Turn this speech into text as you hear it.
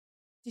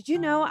Did you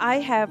know I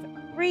have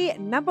 3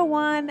 number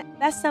one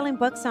best-selling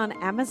books on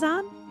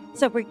Amazon?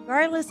 So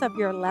regardless of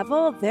your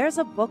level, there's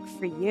a book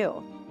for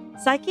you.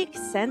 Psychic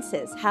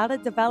Senses: How to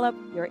Develop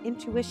Your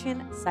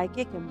Intuition,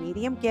 Psychic and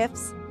Medium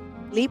Gifts.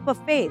 Leap of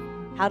Faith: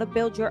 How to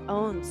Build Your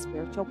Own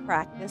Spiritual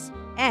Practice.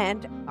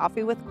 And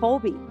Coffee with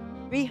Colby: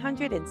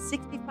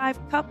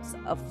 365 cups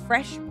of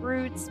fresh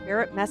brewed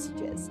spirit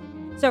messages.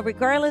 So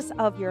regardless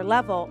of your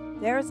level,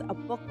 there's a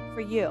book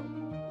for you.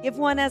 Give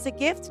one as a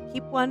gift,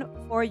 keep one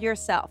for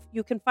yourself.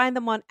 You can find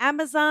them on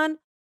Amazon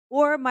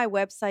or my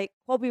website,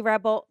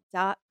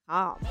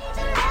 colbyrebel.com.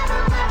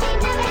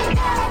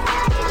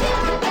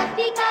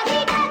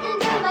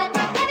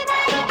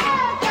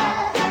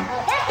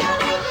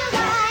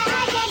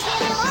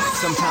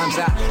 Sometimes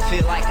I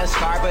feel like a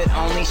star, but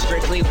only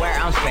strictly where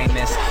I'm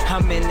famous.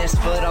 I'm in this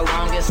for the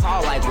longest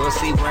haul, like we'll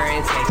see where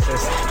it takes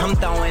us. I'm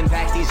throwing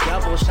back these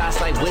double shots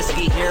like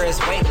whiskey here is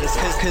weightless.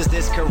 Cause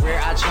this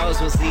career I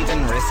chose was even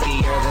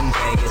riskier than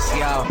Vegas,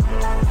 yo.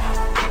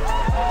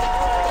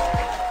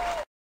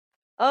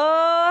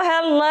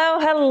 Oh,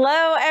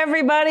 hello,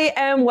 everybody,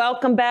 and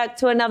welcome back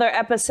to another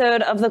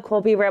episode of the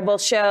Colby Rebel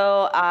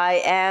Show.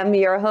 I am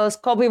your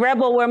host, Colby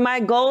Rebel, where my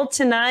goal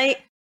tonight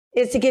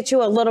is to get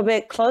you a little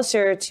bit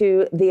closer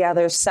to the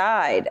other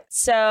side.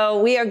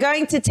 So we are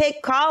going to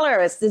take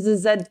callers. This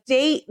is a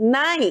date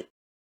night.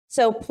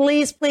 So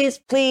please, please,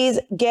 please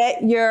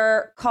get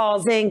your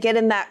calls in. Get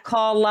in that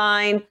call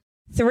line,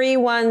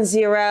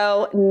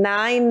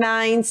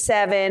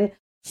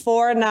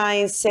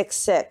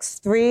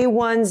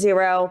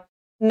 310-997-4966.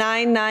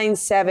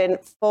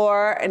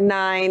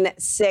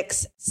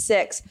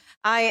 310-997-4966.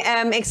 I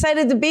am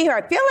excited to be here.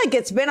 I feel like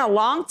it's been a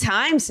long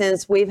time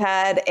since we've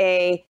had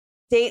a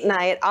date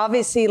night.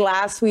 Obviously,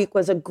 last week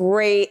was a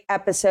great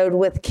episode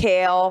with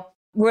Kale.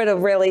 What a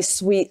really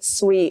sweet,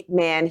 sweet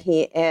man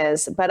he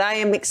is. But I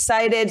am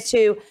excited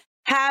to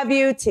have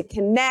you to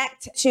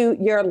connect to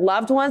your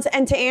loved ones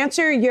and to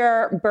answer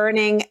your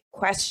burning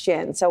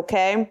questions,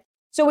 okay?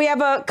 So we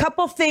have a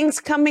couple things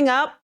coming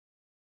up.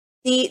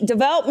 The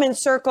development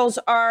circles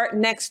are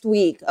next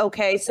week,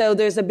 okay? So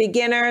there's a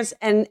beginners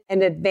and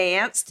an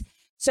advanced.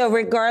 So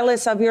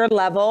regardless of your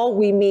level,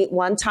 we meet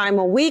one time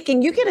a week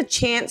and you get a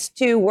chance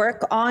to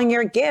work on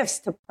your gifts,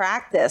 to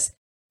practice.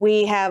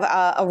 We have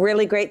a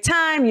really great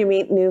time. You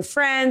meet new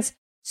friends.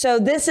 So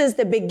this is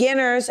the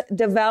beginners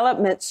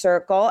development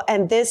circle,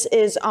 and this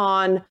is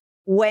on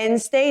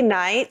Wednesday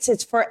nights.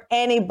 It's for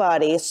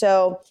anybody.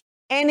 So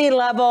any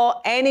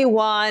level,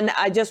 anyone.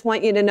 I just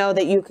want you to know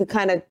that you could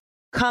kind of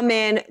come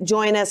in,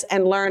 join us,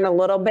 and learn a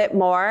little bit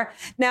more.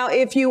 Now,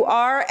 if you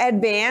are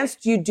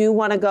advanced, you do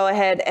want to go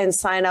ahead and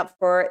sign up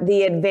for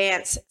the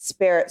Advanced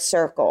Spirit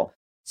Circle.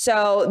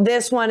 So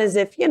this one is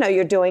if,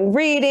 you're doing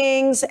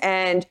readings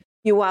and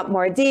you want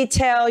more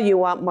detail, you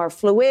want more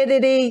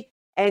fluidity,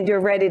 and you're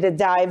ready to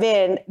dive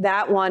in,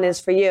 that one is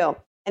for you.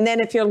 And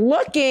then if you're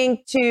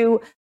looking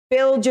to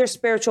build your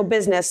spiritual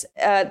business,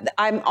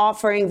 I'm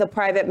offering the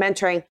private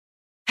mentoring.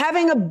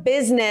 Having a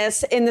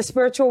business in the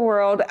spiritual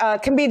world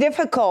can be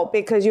difficult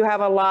because you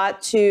have a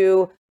lot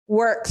to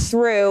work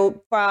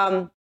through,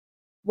 from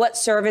what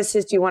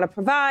services do you want to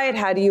provide?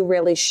 How do you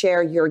really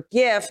share your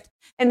gift?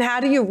 And how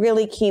do you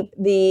really keep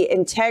the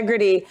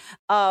integrity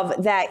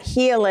of that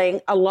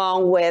healing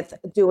along with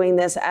doing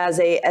this as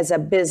a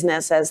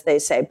business, as they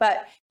say?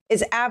 But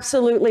it's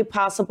absolutely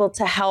possible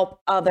to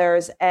help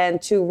others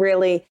and to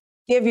really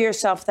give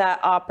yourself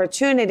that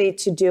opportunity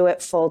to do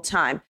it full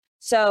time.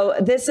 So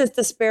this is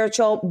the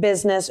Spiritual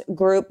Business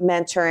Group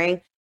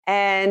Mentoring,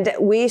 and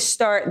we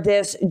start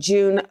this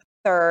June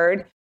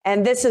 3rd.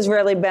 And this has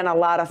really been a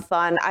lot of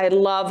fun. I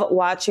love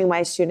watching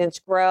my students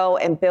grow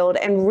and build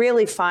and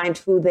really find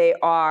who they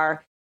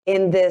are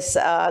in this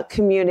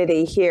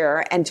community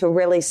here and to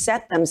really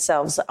set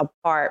themselves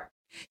apart.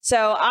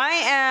 So I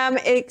am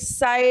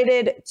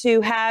excited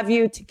to have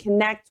you, to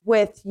connect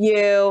with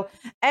you,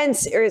 and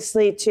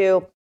seriously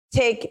to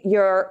take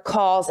your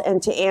calls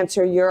and to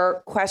answer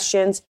your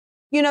questions.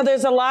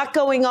 There's a lot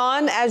going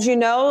on. As you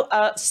know,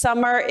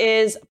 summer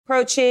is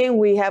approaching.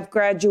 We have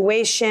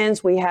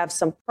graduations. We have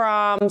some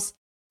proms.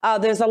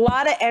 There's a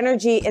lot of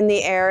energy in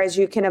the air, as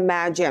you can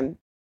imagine.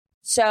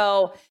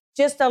 So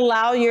just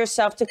allow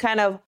yourself to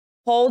kind of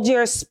hold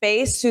your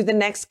space through the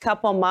next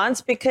couple months,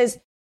 because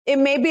it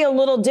may be a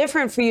little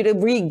different for you to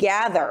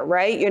regather,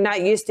 right? You're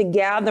not used to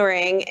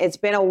gathering. It's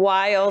been a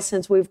while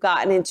since we've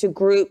gotten into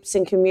groups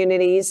and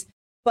communities.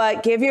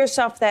 But give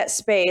yourself that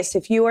space.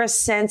 If you are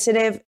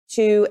sensitive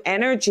to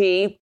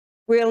energy,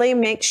 really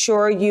make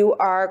sure you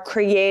are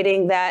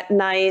creating that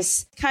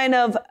nice kind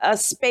of a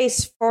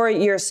space for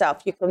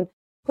yourself. You can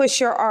push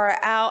your aura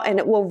out and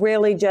it will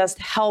really just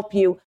help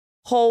you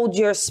hold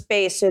your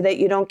space so that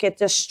you don't get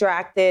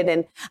distracted.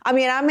 And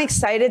I'm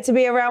excited to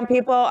be around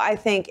people. I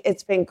think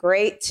it's been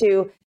great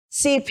to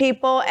see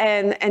people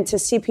and to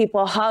see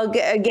people hug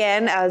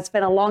again. It's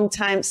been a long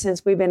time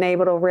since we've been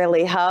able to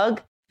really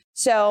hug.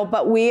 So,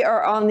 but we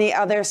are on the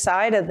other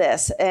side of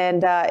this,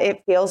 and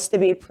it feels to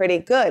be pretty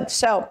good.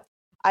 So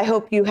I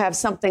hope you have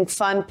something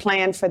fun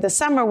planned for the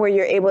summer where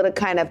you're able to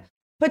kind of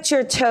put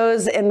your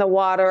toes in the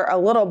water a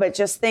little bit.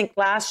 Just think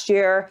last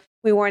year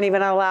we weren't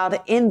even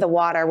allowed in the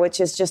water, which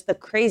is just the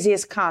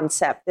craziest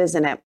concept,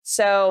 isn't it?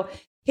 So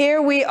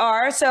here we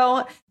are.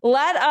 So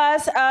let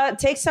us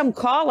take some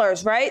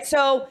callers, right?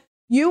 So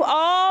you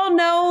all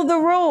know the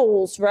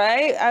rules,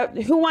 right?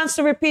 Who wants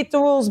to repeat the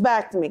rules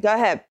back to me? Go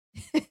ahead.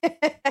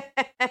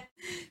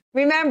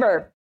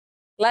 Remember,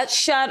 let's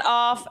shut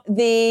off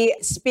the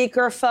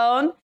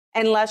speakerphone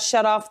and let's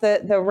shut off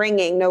the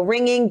ringing. No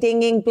ringing,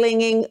 dinging,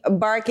 blinging,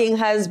 barking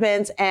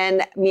husbands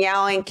and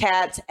meowing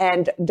cats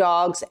and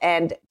dogs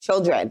and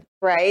children,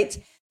 right?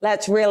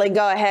 Let's really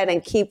go ahead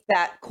and keep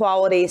that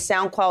quality,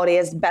 sound quality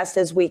as best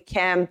as we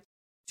can.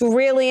 It's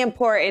really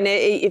important.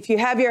 If you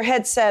have your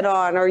headset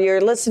on or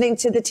you're listening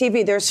to the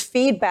TV, there's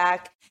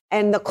feedback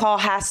and the call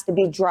has to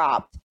be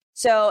dropped.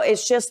 So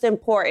it's just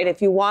important.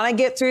 If you want to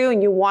get through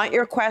and you want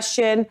your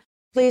question,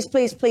 please,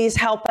 please, please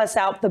help us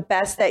out the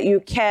best that you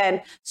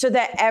can so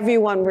that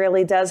everyone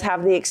really does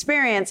have the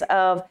experience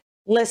of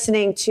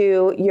listening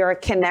to your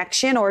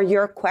connection or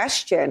your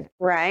question,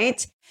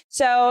 right?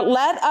 So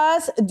let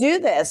us do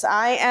this.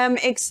 I am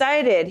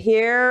excited.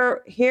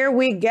 Here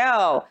we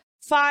go.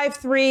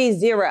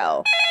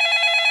 530.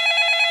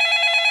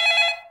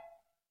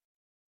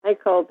 Hi,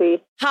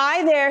 Colby.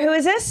 Hi there. Who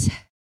is this?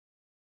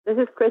 This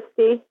is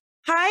Christy.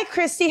 Hi,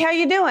 Christy. How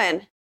you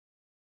doing?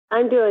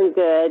 I'm doing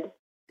good.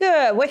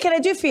 Good. What can I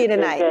do for you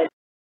tonight? Good.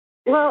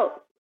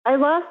 Well, I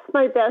lost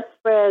my best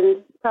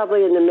friend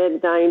probably in the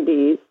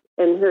mid-90s,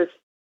 and her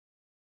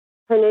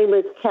name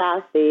was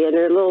Kathy, and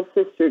her little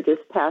sister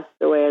just passed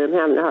away, and I'm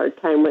having a hard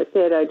time with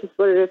it. I just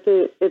wondered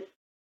if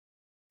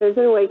there's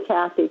any way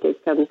Kathy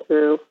could come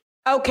through.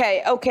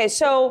 Okay.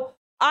 So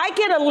I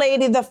get a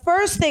lady, the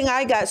first thing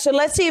I got, so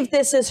let's see if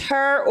this is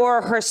her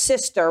or her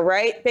sister,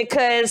 right?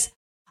 Because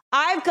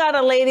I've got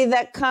a lady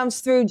that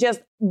comes through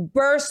just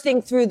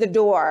bursting through the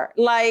door.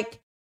 Like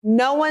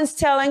no one's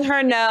telling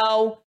her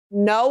no.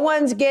 No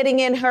one's getting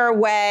in her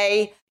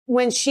way.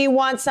 When she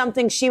wants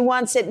something, she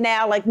wants it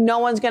now. Like no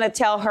one's going to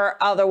tell her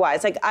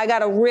otherwise. Like I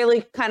got a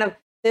really kind of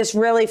this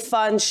really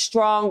fun,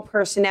 strong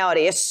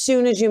personality as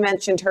soon as you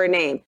mentioned her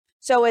name.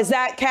 So is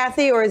that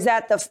Kathy or is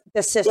that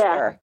the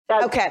sister?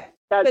 Yeah, okay.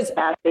 That's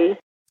Kathy.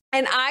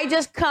 And I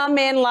just come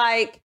in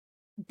like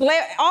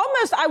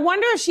almost, I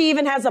wonder if she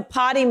even has a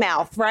potty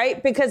mouth,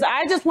 right? Because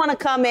I just want to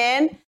come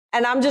in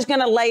and I'm just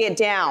going to lay it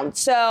down.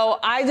 So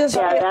I just...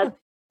 Yeah,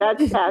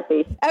 that's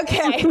Kathy.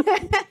 Okay.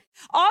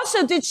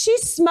 Also, did she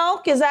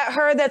smoke? Is that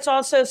her that's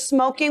also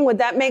smoking? Would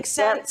that make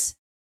sense?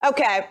 Yep.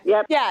 Okay.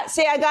 Yep. Yeah.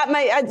 See, I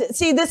got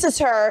see, this is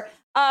her.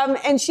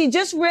 And she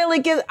just really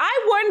gives,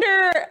 I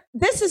wonder,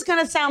 this is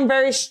going to sound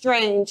very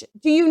strange.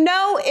 Do you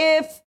know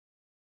if,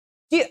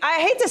 I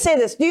hate to say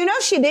this, do you know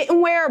she didn't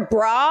wear a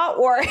bra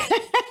or,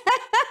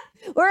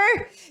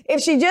 or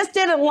if she just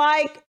didn't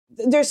like,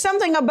 there's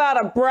something about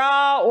a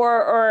bra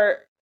or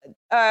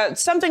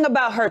something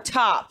about her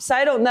tops.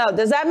 I don't know.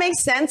 Does that make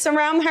sense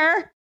around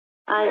her?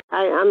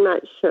 I'm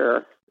not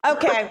sure.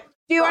 Okay.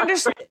 Do you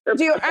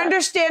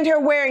understand her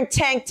wearing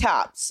tank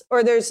tops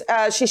or there's,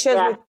 she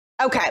shows me.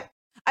 Okay.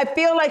 I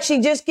feel like she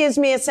just gives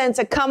me a sense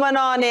of coming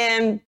on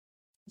in,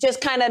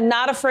 just kind of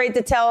not afraid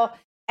to tell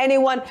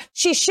anyone.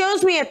 She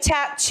shows me a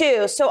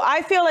tattoo. So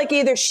I feel like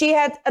either she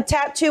had a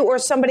tattoo or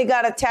somebody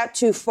got a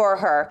tattoo for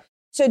her.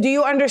 So do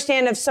you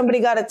understand if somebody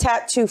got a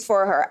tattoo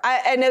for her?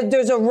 And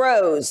there's a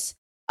rose,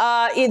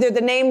 either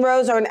the name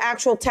Rose or an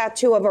actual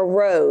tattoo of a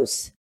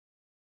rose.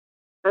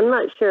 I'm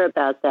not sure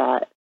about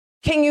that.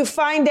 Can you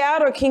find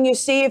out or can you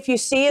see if you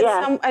see it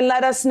and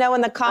let us know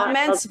in the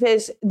comments?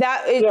 Because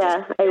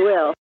I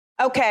will.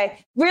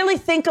 Okay. Really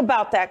think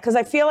about that because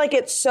I feel like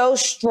it's so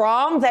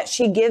strong that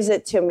she gives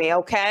it to me.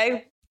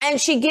 Okay.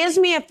 And she gives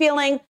me a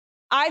feeling.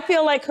 I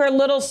feel like her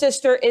little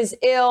sister is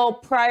ill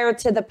prior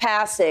to the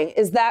passing.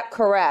 Is that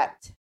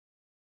correct?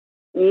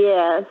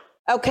 Yes.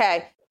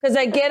 Okay. Because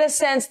I get a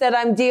sense that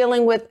I'm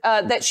dealing with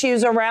that she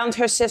was around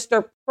her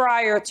sister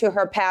prior to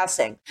her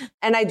passing.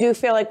 And I do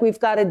feel like we've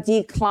got a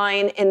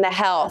decline in the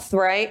health,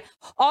 right?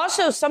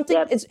 Also, something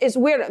is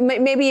weird,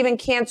 maybe even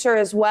cancer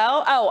as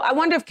well. Oh, I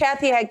wonder if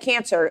Kathy had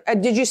cancer.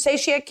 Did you say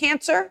she had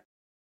cancer?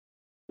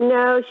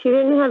 No, she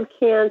didn't have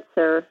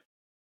cancer.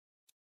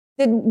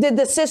 Did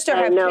the sister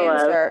have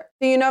cancer?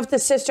 Do you know if the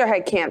sister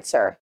had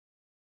cancer?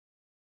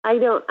 I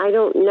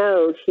don't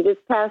know. She just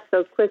passed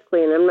so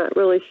quickly, and I'm not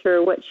really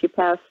sure what she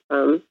passed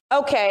from.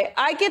 Okay.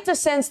 I get the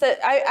sense that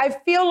I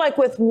feel like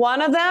with one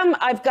of them,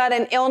 I've got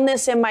an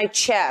illness in my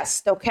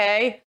chest,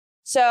 okay?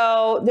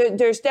 So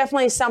there's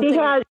definitely something.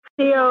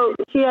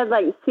 She had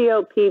like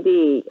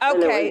COPD.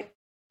 Okay.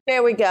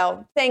 There we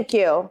go. Thank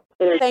you.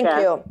 Thank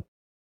you.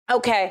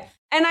 Okay.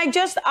 And I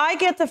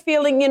get the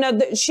feeling,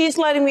 that she's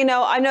letting me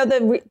know. I know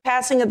the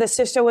passing of the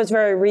sister was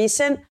very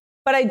recent.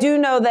 But I do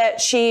know that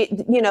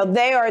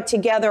they are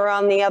together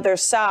on the other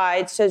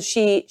side. So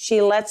she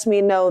lets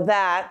me know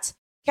that.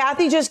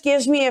 Kathy just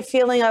gives me a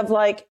feeling of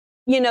like,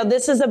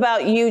 this is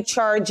about you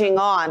charging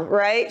on,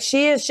 right?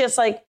 She is just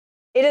like,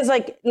 it is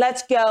like,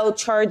 let's go,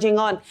 charging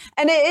on.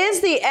 And it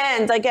is the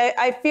end. Like,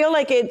 I feel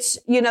like it's,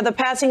 you know, the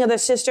passing of the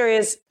sister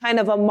is kind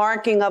of a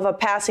marking of a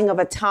passing of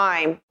a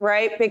time,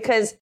 right?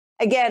 Because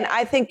again,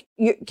 I think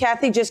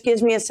Kathy just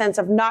gives me a sense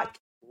of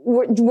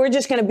we're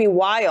just going to be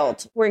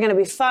wild. We're going to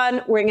be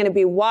fun. We're going to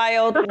be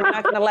wild. We're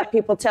not going to let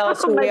people tell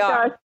us who we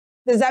are.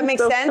 Does that make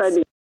sense?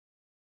 Funny.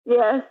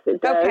 Yes,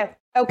 it does.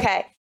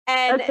 Okay.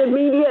 And that's the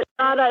immediate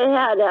thought I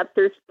had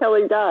after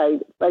Kelly died.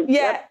 Like,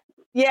 yeah.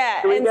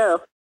 Here we go.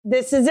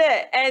 This is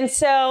it. And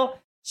so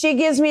she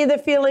gives me the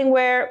feeling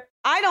where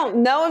I don't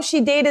know if she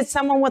dated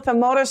someone with a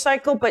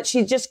motorcycle, but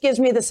she just gives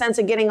me the sense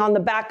of getting on the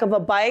back of a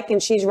bike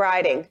and she's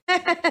riding.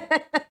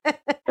 I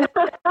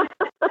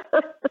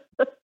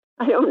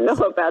don't know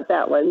about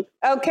that one.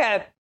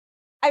 Okay.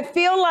 I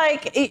feel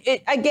like,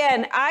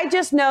 again, I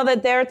just know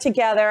that they're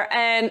together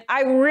and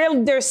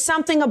there's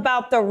something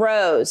about the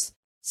rose.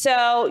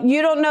 So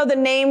you don't know the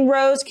name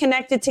Rose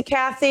connected to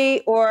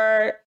Kathy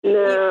or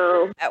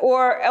no,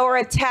 or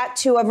a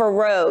tattoo of a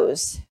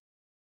rose?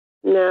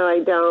 No, I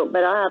don't,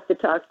 but I'll have to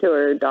talk to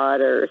her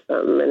daughter or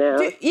something.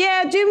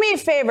 Do me a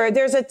favor.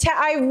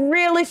 I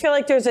really feel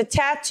like there's a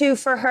tattoo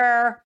for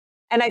her.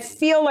 And I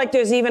feel like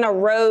there's even a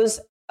rose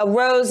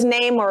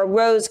name or a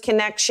rose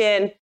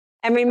connection.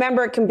 And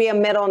remember, it can be a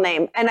middle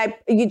name. And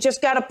you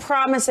just got to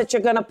promise that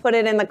you're going to put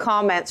it in the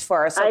comments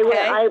for us.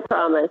 Okay? I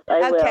promise.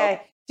 I will.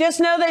 Okay.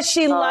 Just know that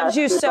she loves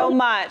you so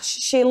much.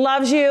 She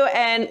loves you.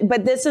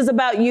 But this is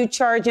about you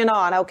charging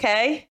on.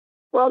 Okay.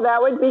 Well,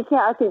 that would be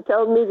Kathy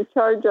telling me to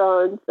charge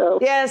on. So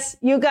yes,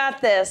 you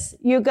got this.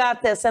 You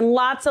got this. And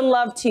lots of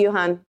love to you,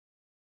 hon.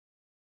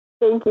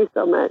 Thank you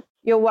so much.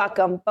 You're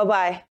welcome.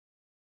 Bye-bye.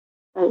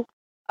 Thanks.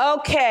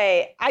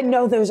 Okay. I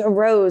know there's a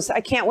rose.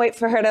 I can't wait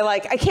for her to I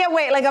can't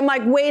wait.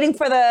 I'm waiting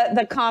for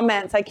the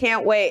comments. I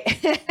can't wait.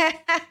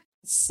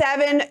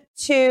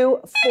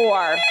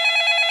 724.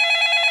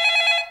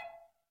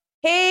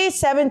 Hey,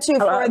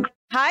 724. Hello.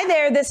 Hi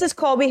there. This is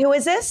Colby. Who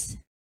is this?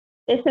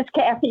 This is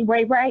Kathy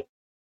Wainwright.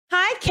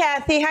 Hi,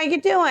 Kathy. How you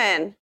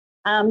doing?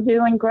 I'm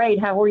doing great.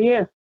 How are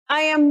you?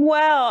 I am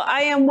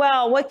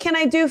well. What can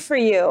I do for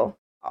you?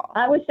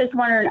 I was just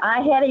wondering, I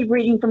had a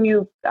reading from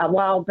you a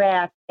while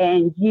back,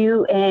 and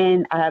you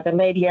and the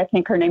lady, I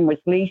think her name was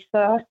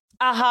Lisa,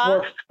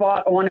 were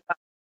spot on about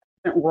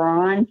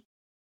Ron.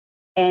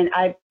 And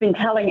I've been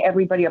telling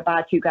everybody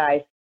about you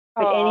guys.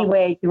 But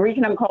anyway, the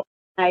reason I'm calling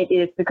tonight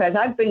is because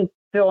I've been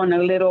feeling a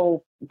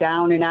little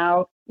down and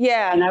out.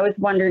 Yeah. And I was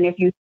wondering if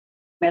you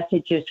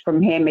messages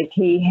from him. Is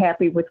he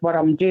happy with what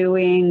I'm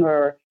doing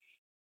or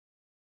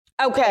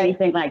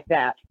anything like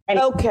that?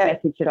 Any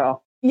message at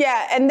all?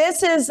 Yeah. And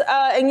this is,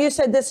 and you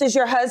said this is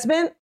your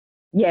husband?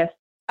 Yes.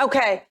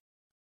 Okay.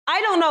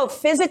 I don't know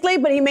physically,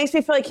 but he makes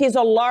me feel like he's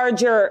a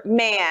larger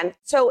man.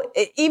 So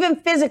even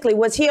physically,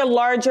 was he a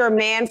larger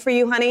man for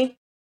you, honey?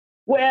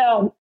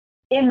 Well,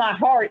 in my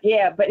heart,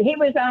 yeah, but he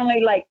was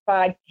only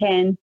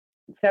 5'10",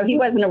 so he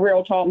wasn't a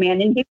real tall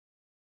man, and he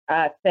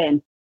was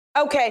thin.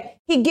 Okay.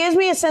 He gives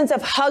me a sense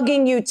of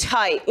hugging you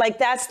tight.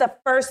 That's the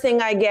first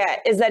thing I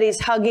get is that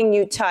he's hugging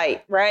you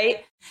tight,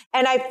 right?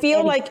 And I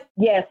feel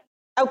yes.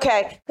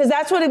 Okay, because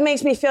that's what it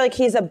makes me feel like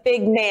he's a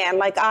big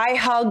man. I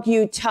hug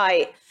you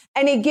tight.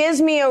 And he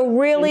gives me a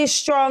really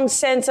strong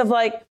sense of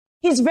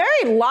he's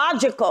very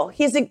logical.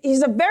 He's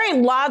a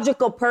very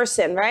logical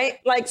person, right?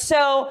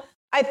 So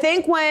I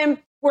think when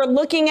we're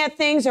looking at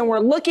things and we're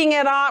looking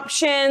at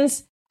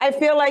options, I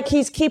feel like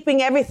he's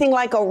keeping everything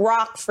like a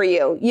rock for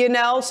you,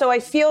 So I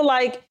feel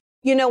like,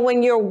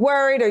 when you're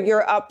worried or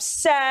you're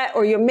upset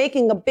or you're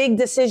making a big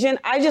decision,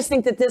 I just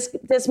think that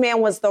this man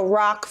was the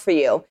rock for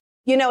you.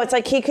 It's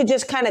like he could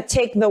just kind of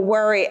take the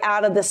worry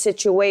out of the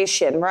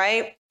situation,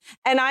 right?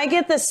 And I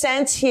get the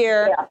sense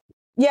here.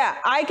 Yeah,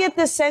 I get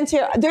the sense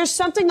here. There's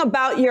something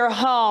about your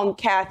home,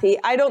 Kathy.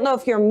 I don't know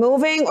if you're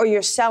moving or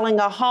you're selling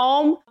a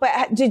home,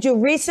 but did you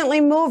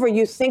recently move? Are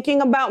you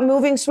thinking about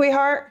moving,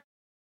 sweetheart?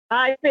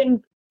 I've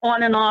been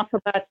on and off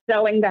about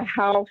selling the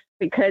house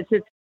because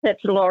it's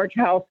such a large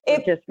house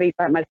to just be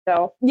by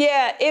myself.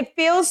 Yeah, it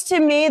feels to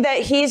me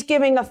that he's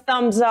giving a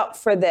thumbs up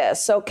for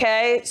this,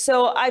 okay?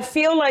 So I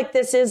feel like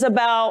this is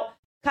about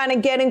kind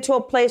of getting to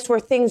a place where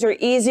things are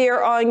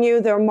easier on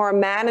you, they're more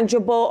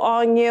manageable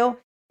on you.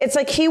 It's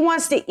like he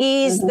wants to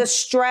ease the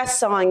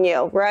stress on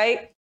you,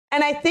 right?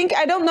 And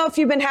I don't know if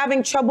you've been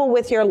having trouble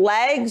with your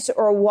legs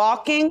or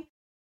walking,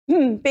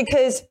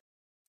 because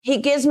he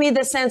gives me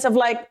the sense of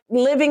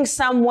living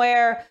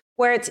somewhere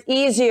where it's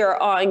easier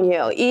on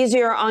you,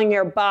 easier on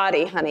your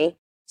body, honey.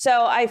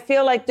 So I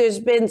feel like there's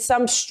been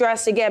some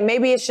stress again.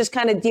 Maybe it's just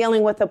kind of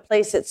dealing with a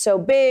place that's so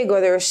big or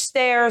there's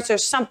stairs or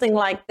something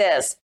like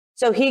this.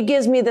 So he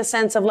gives me the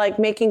sense of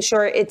making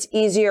sure it's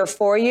easier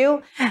for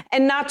you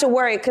and not to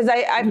worry, because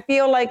I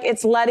feel like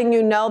it's letting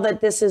you know that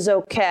this is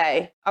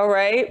okay. All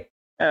right.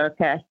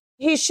 Okay.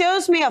 He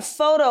shows me a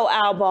photo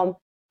album.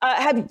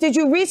 Did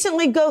you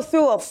recently go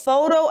through a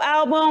photo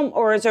album,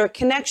 or is there a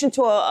connection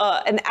to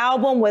an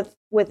album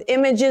with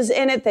images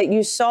in it that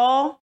you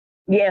saw?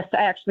 Yes,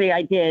 actually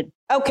I did.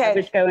 Okay. I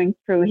was going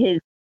through his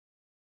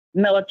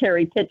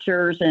military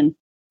pictures and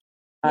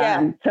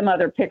some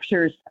other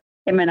pictures,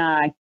 him and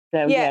I.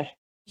 So, yes.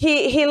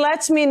 He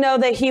lets me know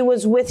that he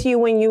was with you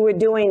when you were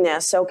doing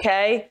this,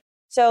 okay?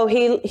 So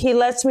he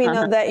lets me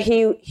know that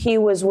he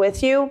was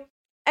with you.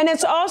 And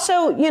it's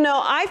also,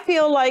 I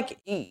feel like,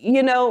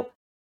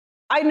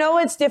 I know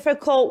it's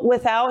difficult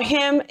without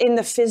him in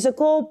the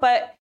physical,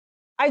 but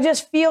I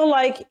just feel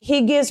like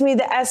he gives me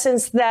the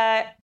essence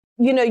that,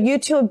 you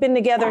two have been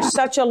together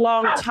such a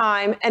long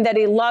time and that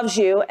he loves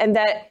you and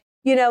that,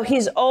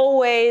 he's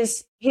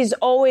always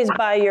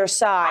by your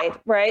side,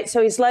 right?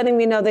 So he's letting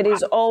me know that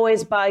he's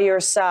always by your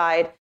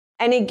side.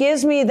 And he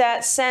gives me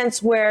that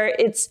sense where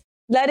it's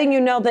letting you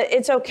know that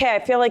it's okay. I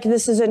feel like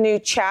this is a new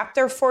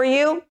chapter for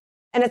you.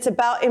 And it's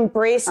about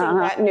embracing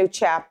that new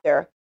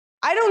chapter.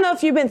 I don't know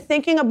if you've been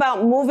thinking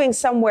about moving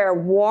somewhere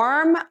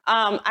warm.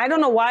 I don't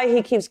know why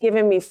he keeps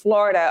giving me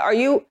Florida.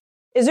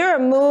 Is there a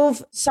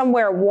move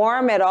somewhere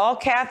warm at all,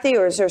 Kathy?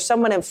 Or is there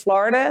someone in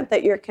Florida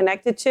that you're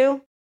connected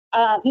to?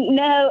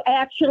 No,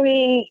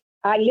 actually,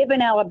 I live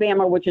in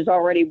Alabama, which is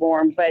already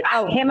warm. But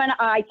him and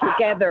I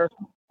together,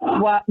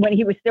 when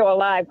he was still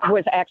alive,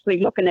 was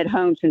actually looking at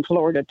homes in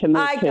Florida to move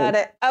to. I got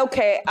it.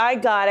 Okay, I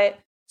got it.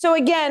 So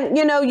again,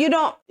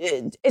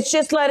 it's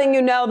just letting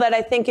you know that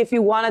I think if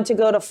you wanted to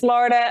go to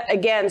Florida,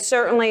 again,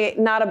 certainly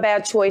not a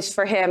bad choice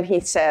for him, he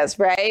says,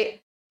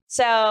 right?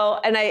 So,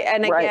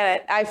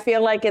 again, I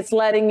feel like it's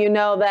letting you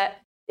know that,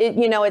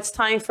 it's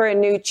time for a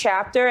new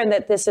chapter and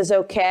that this is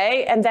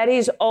okay and that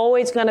he's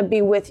always going to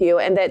be with you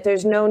and that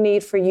there's no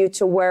need for you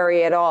to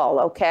worry at all,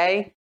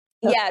 okay?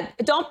 Yeah,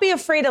 don't be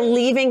afraid of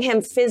leaving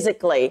him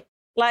physically.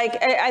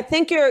 Like, I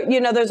think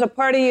there's a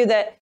part of you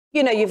that,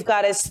 you've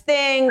got his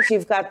things,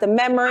 you've got the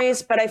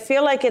memories, but I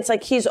feel like it's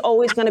like he's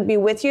always going to be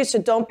with you. So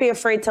don't be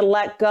afraid to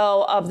let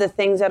go of the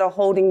things that are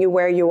holding you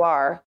where you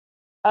are.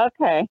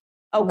 Okay.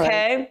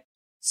 Okay. Right.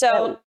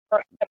 So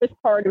that was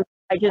part of it.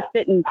 I just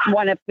didn't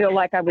want to feel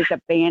like I was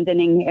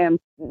abandoning him.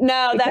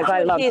 No, that's what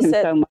I love him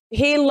so much.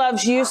 He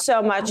loves you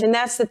so much. And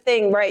that's the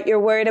thing, right? You're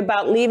worried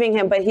about leaving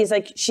him, but he's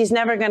like, she's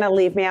never going to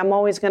leave me. I'm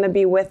always going to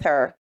be with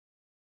her.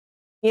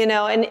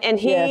 And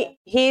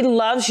he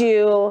loves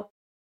you.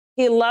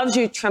 He loves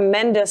you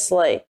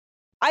tremendously.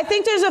 I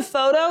think there's a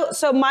photo.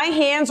 So my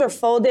hands are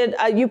folded.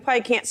 You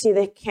probably can't see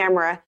the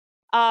camera,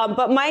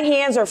 but my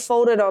hands are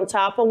folded on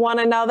top of one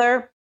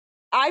another.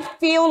 I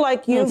feel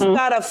like you've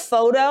got a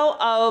photo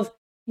of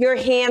your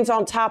hands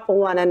on top of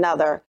one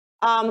another.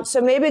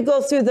 So maybe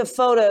go through the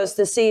photos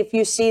to see if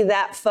you see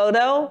that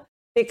photo,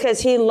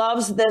 because he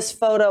loves this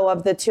photo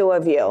of the two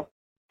of you.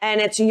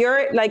 And it's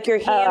your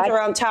hands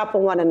are on top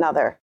of one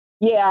another.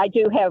 Yeah, I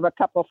do have a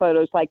couple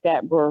photos like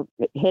that where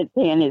his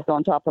hand is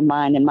on top of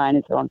mine and mine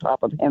is on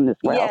top of him as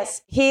well.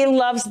 Yes, he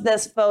loves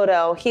this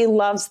photo. He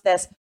loves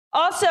this.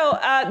 Also,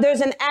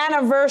 there's an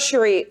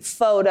anniversary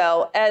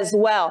photo as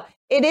well.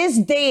 It is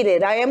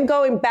dated. I am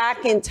going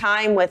back in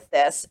time with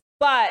this,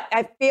 but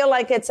I feel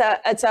like it's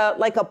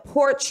like a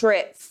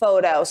portrait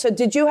photo. So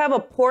did you have a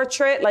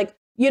portrait, like,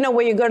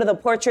 where you go to the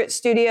portrait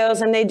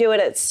studios and they do it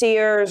at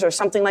Sears or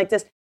something like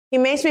this? He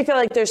makes me feel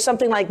like there's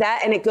something like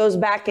that and it goes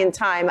back in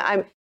time.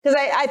 Because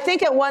I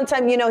think at one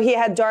time, he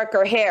had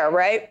darker hair,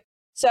 right?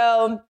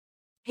 So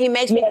he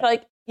makes me feel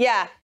like,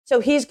 so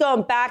he's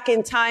going back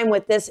in time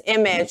with this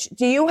image.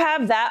 Do you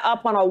have that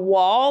up on a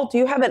wall? Do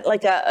you have it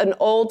like an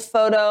old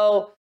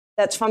photo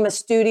that's from a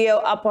studio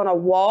up on a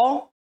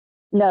wall?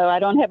 No, I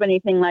don't have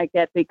anything like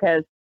that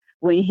because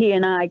when he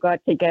and I got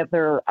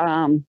together,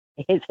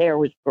 his hair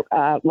was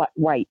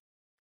white.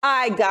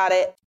 I got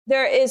it.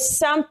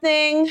 There's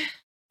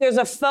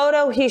a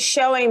photo he's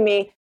showing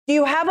me. Do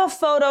you have a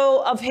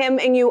photo of him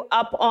and you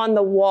up on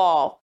the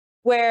wall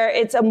where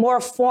it's a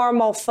more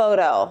formal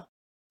photo?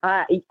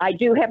 I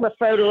do have a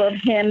photo of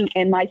him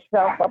and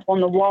myself up on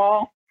the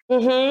wall.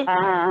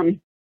 Mm-hmm.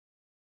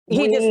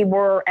 We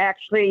were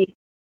actually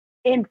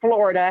in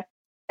Florida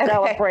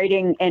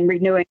celebrating and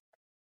renewing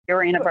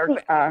your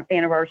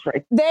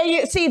anniversary. There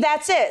you see,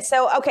 that's it.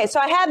 So, so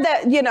I had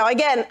that,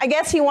 again, I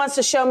guess he wants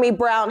to show me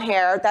brown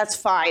hair. That's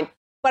fine.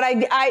 But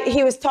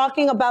he was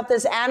talking about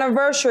this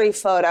anniversary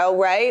photo,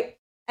 right?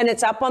 And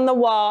it's up on the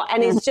wall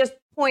and he's just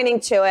pointing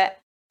to it.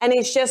 And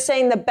he's just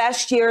saying the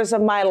best years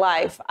of my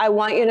life. I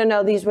want you to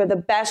know these were the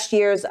best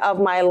years of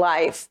my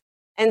life.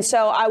 And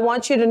so I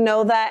want you to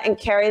know that and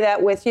carry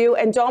that with you.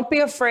 And don't be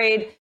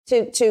afraid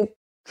to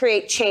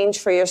create change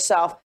for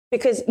yourself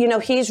because,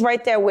 he's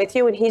right there with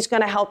you and he's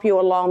going to help you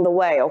along the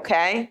way.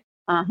 Okay.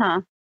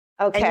 Uh-huh.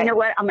 Okay. And you know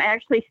what? I'm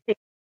actually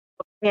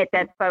looking at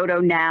that photo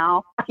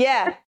now.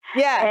 Yeah.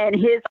 Yeah. And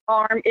his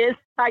arm is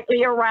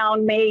tightly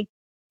around me.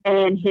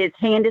 And his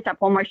hand is up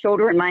on my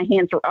shoulder and my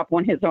hands are up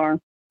on his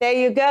arm. There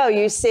you go.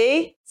 You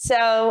see?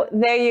 So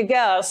there you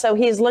go. So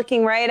he's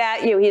looking right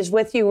at you. He's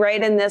with you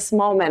right in this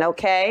moment.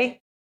 Okay.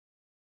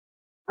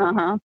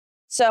 Uh-huh.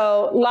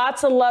 So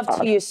lots of love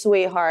to you,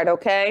 sweetheart.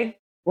 Okay.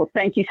 Well,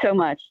 thank you so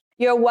much.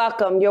 You're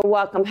welcome. You're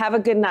welcome. Have a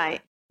good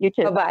night. You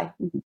too. Bye-bye.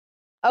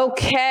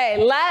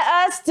 Okay. Let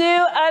us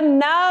do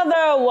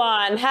another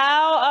one.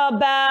 How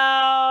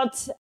about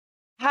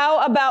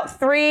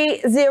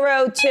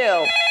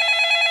 302?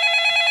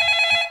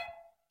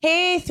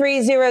 Hey,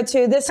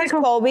 302. This is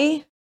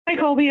Colby. Hi,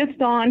 Colby. It's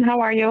Dawn. How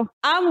are you?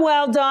 I'm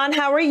well, Dawn.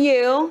 How are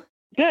you?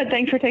 Good.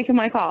 Thanks for taking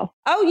my call.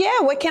 Oh,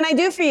 yeah. What can I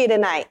do for you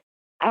tonight?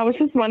 I was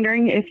just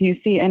wondering if you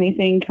see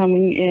anything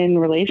coming in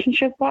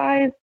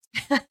relationship-wise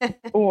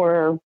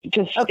or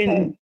just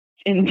in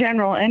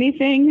general,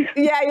 anything.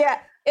 Yeah.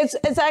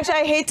 It's actually,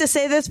 I hate to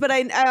say this, but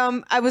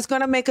I was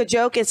going to make a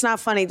joke. It's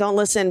not funny. Don't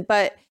listen.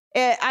 But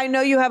I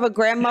know you have a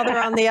grandmother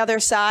on the other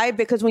side,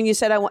 because when you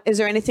said, is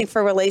there anything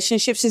for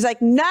relationships? She's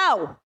like,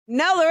 no,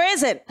 there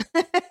isn't.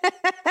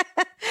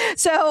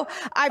 So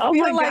I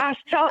feel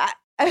like,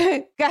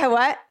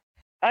 what?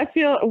 I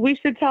feel we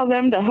should tell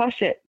them to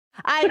hush it.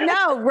 I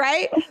know,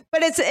 right?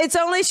 But it's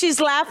only,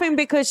 she's laughing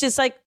because she's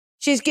like,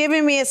 she's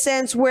giving me a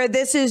sense where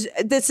this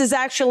is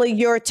actually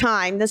your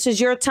time. This is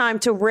your time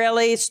to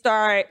really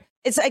start.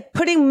 It's like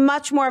putting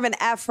much more of an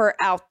effort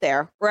out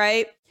there,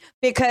 right?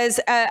 Because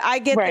I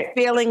get the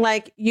feeling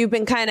like you've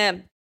been kind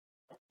of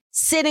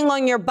sitting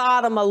on your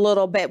bottom a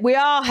little bit. We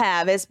all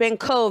have. It's been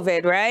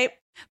COVID, right?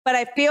 But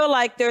I feel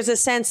like there's a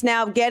sense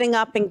now of getting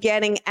up and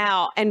getting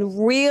out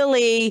and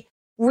really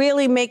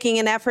making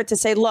an effort to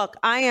say, look,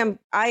 I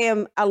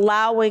am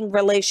allowing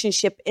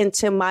relationship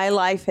into my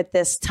life at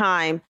this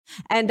time.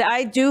 And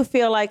I do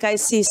feel like I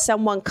see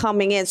someone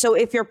coming in. So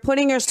if you're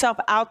putting yourself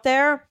out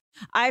there,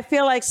 I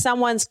feel like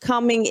someone's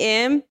coming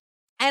in.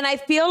 And I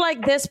feel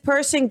like this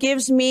person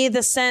gives me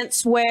the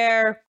sense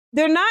where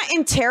they're not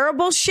in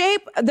terrible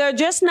shape. They're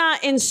just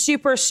not in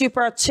super,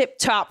 super tip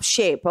top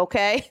shape.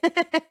 Okay.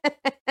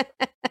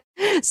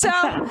 So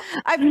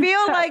I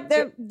feel like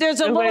there's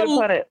a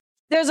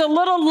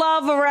little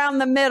love around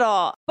the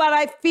middle, but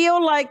I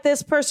feel like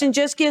this person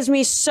just gives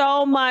me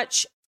so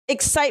much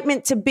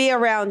excitement to be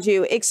around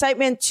you,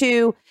 excitement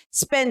to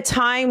spend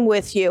time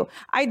with you.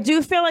 I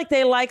do feel like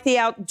they like the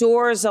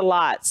outdoors a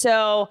lot.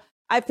 So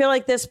I feel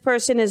like this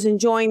person is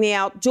enjoying the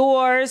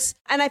outdoors,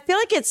 and I feel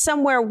like it's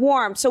somewhere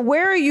warm. So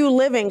where are you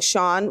living,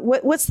 Sean?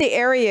 What's the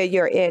area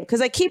you're in?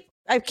 Because I keep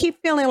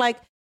feeling like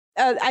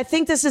I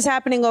think this is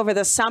happening over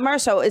the summer,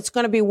 so it's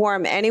going to be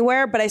warm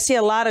anywhere, but I see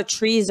a lot of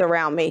trees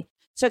around me.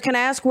 So can I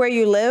ask where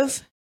you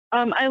live?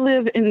 I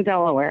live in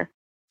Delaware.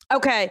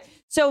 Okay.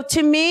 So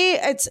to me,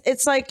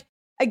 it's like,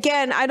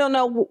 again, I don't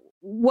know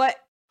what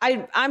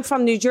I'm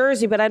from New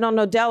Jersey, but I don't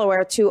know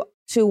Delaware too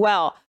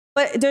well.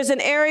 But there's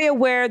an area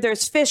where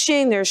there's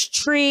fishing, there's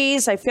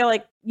trees. I feel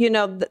like,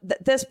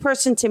 this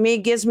person to me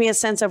gives me a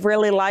sense of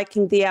really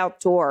liking the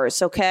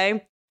outdoors.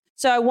 Okay.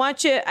 So I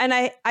want you, and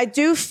I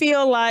do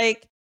feel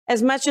like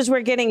as much as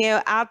we're getting you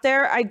out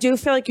there, I do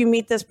feel like you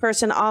meet this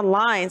person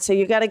online. So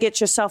you got to get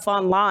yourself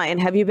online.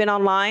 Have you been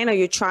online? Are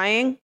you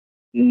trying?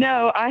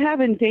 No, I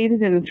haven't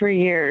dated in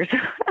 3 years.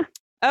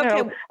 Okay.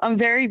 So I'm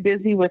very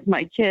busy with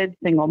my kids,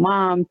 single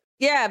mom.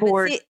 Yeah,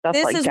 but see,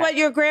 this is what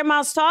your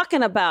grandma's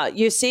talking about.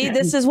 You see,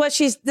 this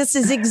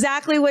is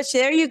exactly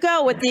there you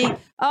go with the,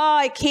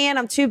 I can't,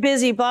 I'm too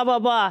busy, blah, blah,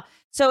 blah.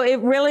 So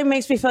it really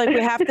makes me feel like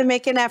we have to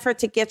make an effort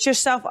to get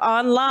yourself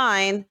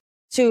online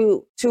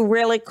to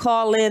really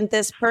call in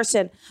this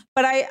person.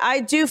 But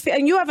I do feel,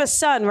 and you have a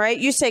son, right?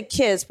 You said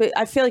kids, but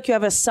I feel like you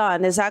have a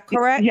son. Is that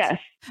correct? Yes.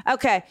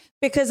 Okay.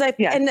 Because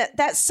and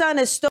that son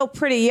is still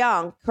pretty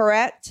young,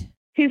 correct?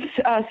 He's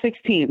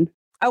 16.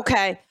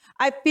 Okay.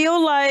 I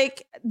feel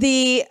like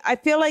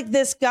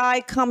this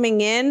guy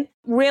coming in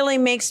really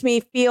makes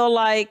me feel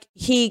like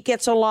he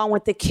gets along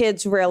with the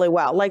kids really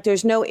well. Like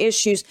there's no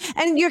issues.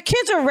 And your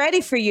kids are ready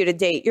for you to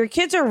date. Your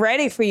kids are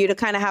ready for you to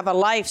kind of have a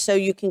life so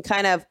you can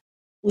kind of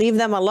leave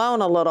them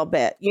alone a little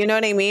bit. You know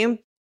what I mean?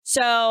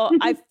 So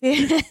I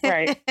feel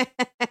right.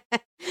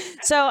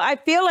 So I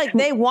feel like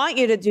they want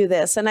you to do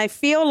this. And I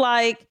feel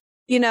like,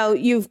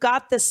 you've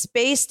got the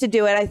space to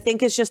do it. I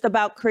think it's just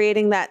about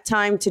creating that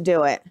time to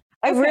do it.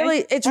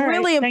 Okay. It's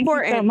really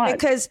important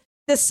because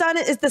the son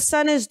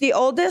is the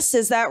oldest.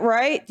 Is that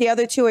right? The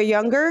other two are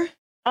younger.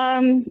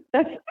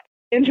 That's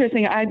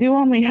interesting. I do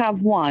only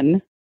have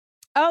one.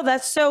 Oh,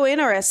 that's so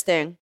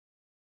interesting.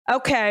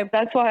 Okay.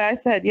 That's why I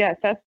said, yes,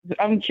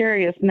 I'm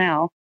curious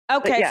now.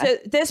 Okay. Yeah. So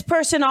this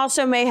person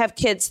also may have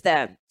kids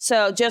then.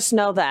 So just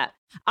know that.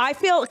 I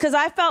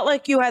felt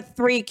like you had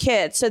 3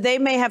 kids, so they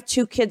may have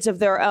 2 kids of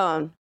their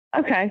own.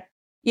 Okay.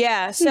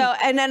 Yeah. So,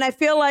 and then I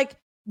feel like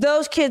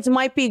those kids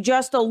might be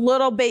just a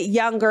little bit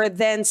younger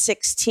than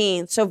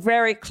 16. So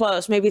very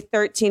close, maybe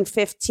 13,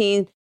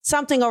 15,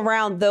 something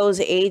around those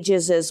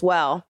ages as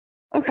well.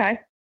 Okay.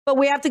 But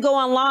we have to go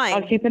online.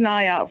 I'll keep an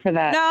eye out for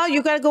that. No,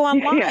 you got to go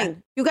online. Yeah.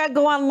 You got to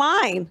go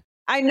online.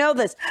 I know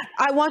this.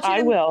 I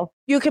will.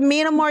 You can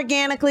meet them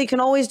organically. You can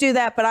always do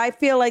that. But I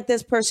feel like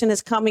this person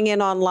is coming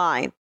in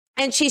online.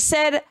 And she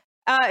said,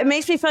 it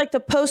makes me feel like to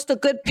post a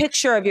good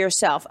picture of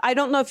yourself. I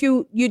don't know if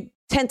you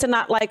tend to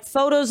not like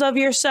photos of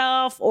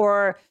yourself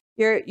or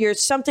you're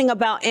something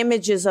about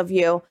images of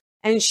you.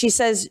 And she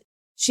says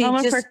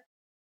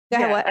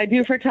I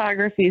do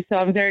photography, so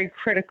I'm very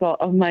critical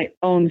of my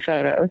own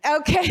photos.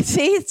 Okay,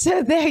 see,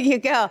 so there you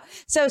go.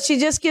 So she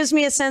just gives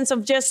me a sense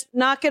of just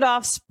knock it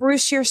off,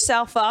 spruce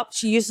yourself up.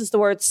 She uses the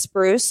word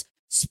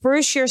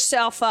spruce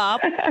yourself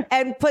up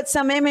and put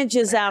some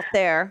images out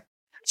there.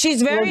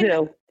 She's very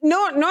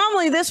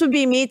normally this would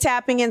be me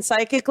tapping in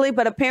psychically,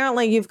 but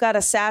apparently you've got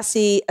a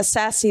sassy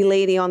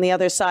lady on the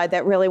other side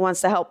that really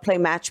wants to help play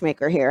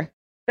matchmaker here.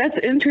 That's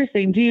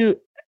interesting. Do you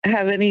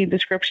have any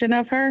description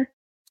of her?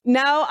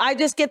 No, I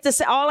just get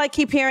this. All I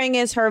keep hearing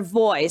is her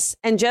voice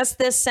and just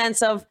this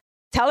sense of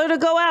tell her to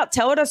go out,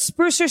 tell her to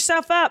spruce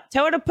herself up,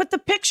 tell her to put the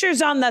pictures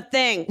on the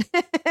thing.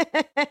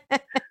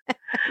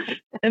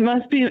 It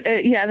must be,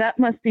 that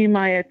must be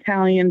my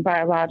Italian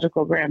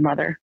biological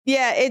grandmother.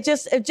 Yeah, it's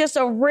just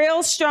a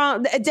real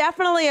strong,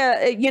 definitely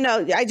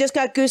I just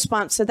got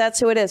goosebumps, so that's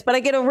who it is. But I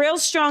get a real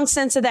strong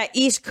sense of that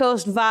East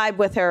Coast vibe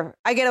with her.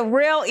 I get a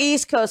real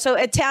East Coast. So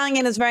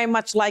Italian is very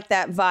much like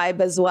that vibe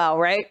as well,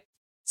 right?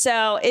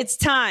 So it's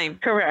time.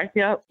 Correct.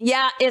 Yep.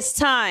 Yeah, it's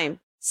time.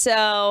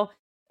 So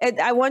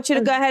I want you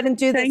to go ahead and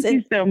do this. Thank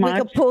you so much. We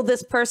can pull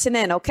this person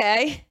in,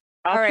 okay?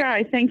 I'll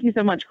try. Thank you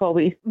so much,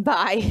 Colby.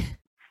 Bye.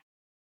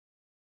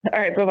 All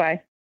right.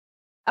 Bye-bye.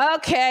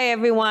 Okay,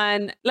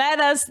 everyone, let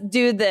us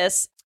do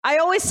this. I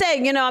always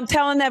say, I'm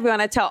telling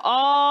everyone, I tell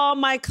all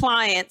my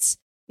clients,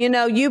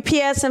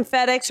 UPS and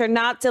FedEx are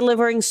not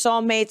delivering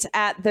soulmates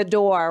at the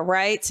door,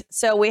 right?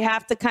 So we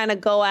have to kind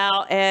of go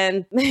out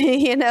and,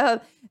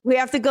 we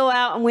have to go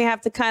out and we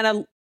have to kind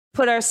of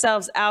put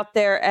ourselves out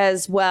there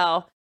as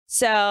well.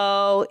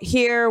 So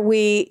here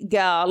we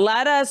go.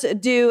 Let us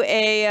do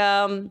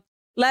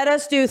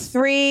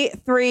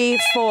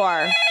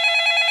 334.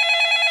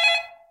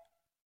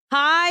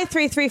 Hi,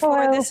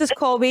 334. Hello. This is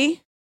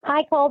Colby.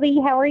 Hi,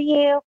 Colby. How are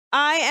you?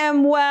 I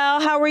am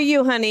well. How are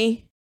you,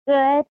 honey?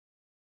 Good.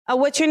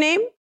 What's your name?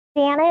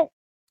 Janet.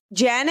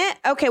 Janet?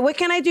 Okay, what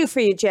can I do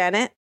for you,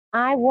 Janet?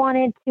 I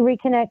wanted to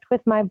reconnect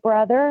with my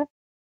brother.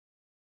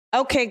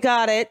 Okay,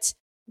 got it.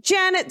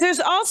 Janet, there's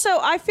also,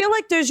 I feel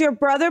like there's your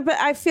brother, but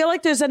I feel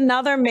like there's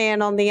another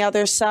man on the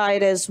other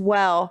side as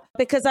well.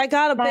 Because I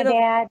got my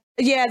dad.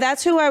 Yeah,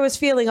 that's who I was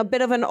feeling, a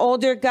bit of an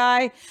older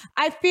guy.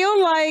 I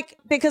feel like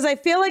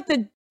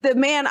the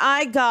man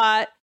I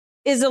got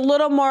is a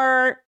little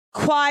more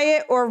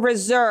quiet or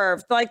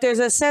reserved. Like there's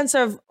a sense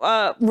of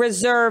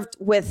reserved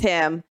with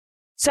him.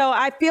 So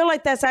I feel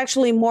like that's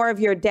actually more of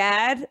your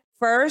dad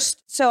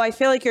first. So I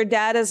feel like your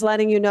dad is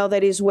letting you know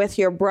that he's with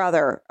your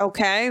brother.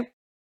 Okay.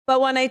 But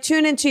when I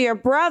tune into your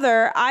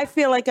brother, I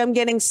feel like I'm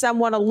getting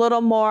someone a little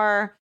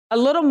more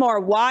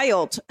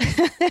wild,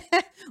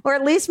 or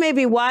at least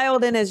maybe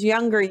wild in his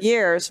younger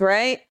years,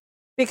 right?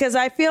 Because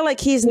I feel like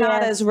he's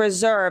not as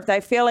reserved.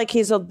 I feel like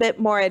he's a bit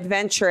more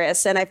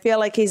adventurous, and I feel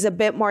like he's a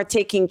bit more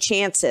taking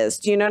chances.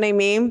 Do you know what I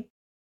mean?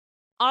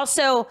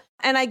 Also,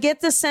 and I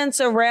get the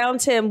sense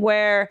around him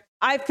where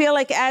I feel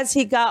like as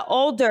he got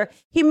older,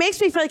 he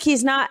makes me feel like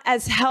he's not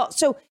as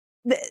So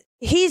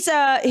he's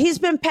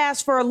been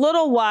passed for a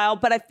little while,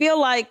 but I feel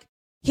like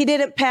he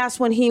didn't pass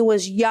when he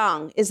was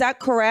young. Is that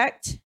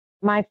correct?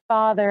 My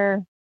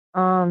father,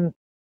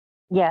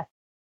 yes.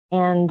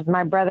 And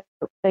my brother,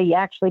 they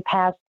actually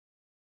passed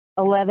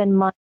 11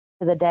 months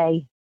to the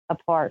day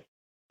apart.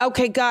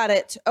 Okay, got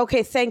it.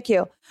 Okay, thank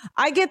you.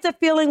 I get the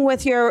feeling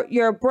with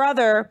your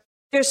brother,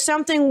 there's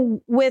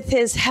something with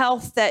his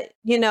health that,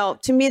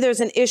 to me, there's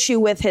an issue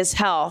with his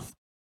health.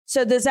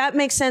 So does that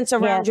make sense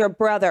around your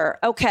brother?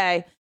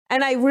 Okay.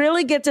 And I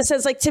really get the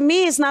sense, like, to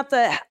me,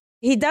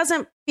 he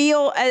doesn't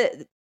feel,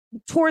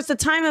 towards the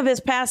time of his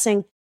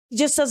passing, he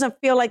just doesn't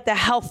feel like the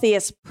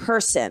healthiest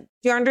person.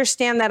 Do you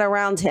understand that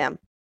around him?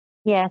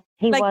 Yes,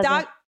 he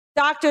wasn't.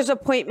 Doctor's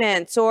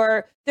appointments,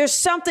 or there's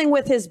something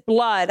with his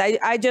blood.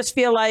 I just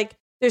feel like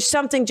there's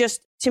something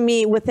just, to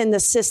me, within the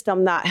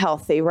system not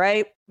healthy,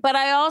 right? But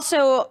I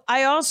also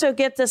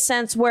get the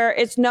sense where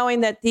it's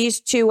knowing that these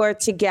two are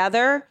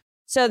together.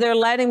 So they're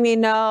letting me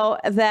know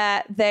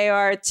that they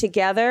are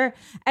together.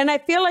 And I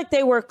feel like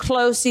they were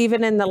close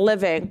even in the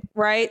living,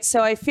 right?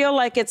 So I feel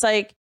like it's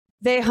like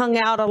they hung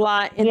out a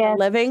lot in the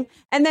living.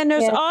 And then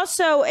there's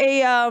also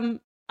I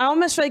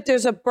almost feel like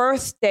there's a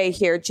birthday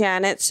here,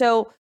 Janet.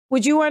 So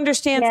would you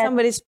understand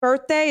somebody's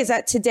birthday? Is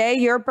that today,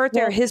 your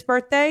birthday, or his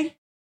birthday?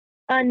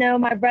 No,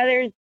 my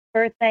brother's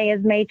birthday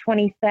is May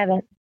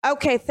 27th.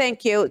 Okay,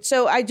 thank you.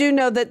 So I do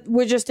know that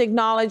we're just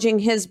acknowledging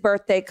his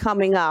birthday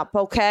coming up,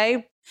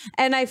 okay?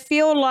 And I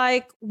feel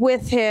like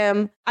with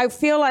him, I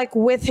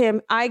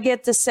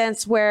get the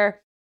sense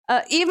where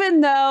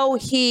even though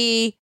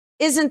he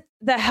isn't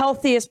the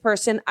healthiest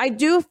person, I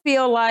do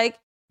feel like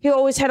he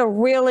always had a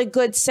really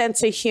good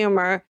sense of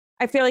humor.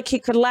 I feel like he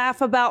could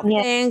laugh about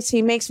things.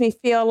 He makes me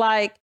feel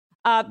like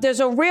there's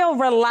a real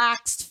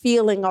relaxed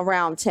feeling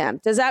around him.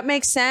 Does that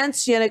make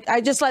sense?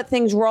 I just let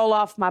things roll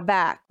off my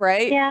back,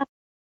 right? Yeah.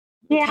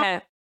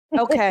 Yeah.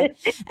 Okay.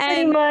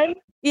 Pretty much.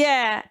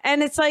 Yeah.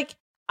 And it's like,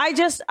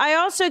 I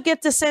also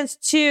get the sense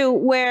too,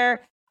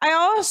 where I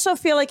also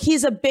feel like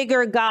he's a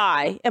bigger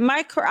guy.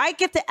 I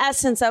get the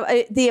essence of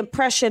the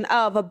impression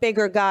of a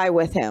bigger guy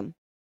with him.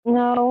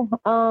 No.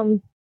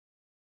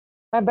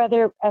 My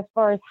brother, as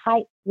far as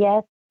height,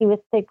 yes, he was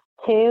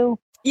 6'2".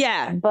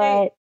 Yeah.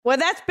 But well,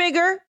 that's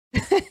bigger.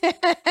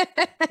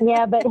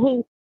 Yeah, but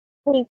he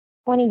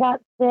when he got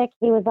sick,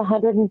 he was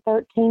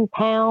 113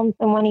 pounds,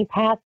 and when he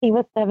passed, he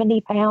was 70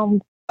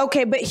 pounds.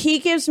 Okay, but he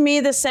gives me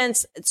the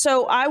sense.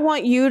 So I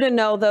want you to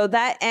know, though,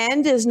 that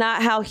end is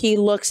not how he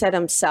looks at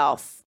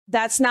himself.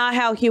 That's not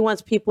how he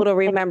wants people to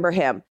remember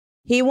him.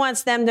 He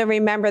wants them to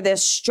remember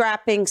this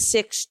strapping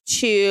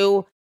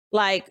 6'2"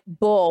 like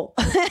bull.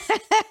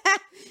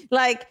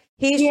 Like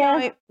he's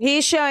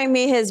showing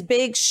me his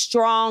big,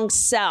 strong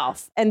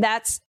self. And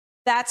that's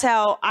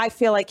how I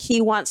feel like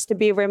he wants to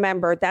be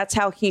remembered. That's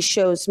how he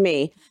shows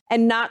me,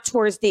 and not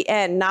towards the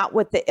end, not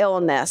with the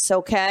illness.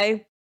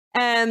 Okay.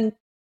 And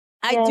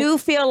I do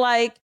feel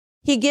like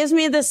he gives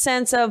me the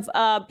sense of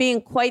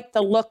being quite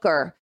the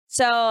looker.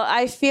 So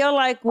I feel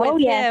like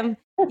with him,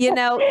 you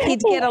know,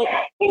 he'd get a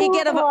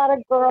lot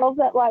of girls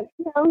that like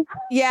him.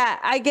 Yeah,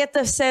 I get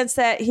the sense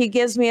that he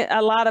gives me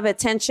a lot of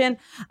attention.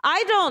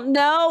 I don't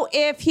know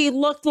if he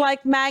looked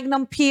like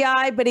Magnum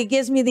PI, but he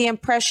gives me the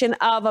impression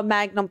of a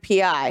Magnum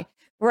PI,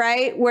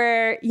 right?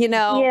 Where, you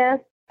know,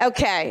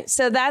 okay,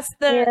 so that's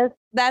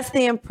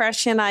the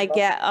impression I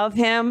get of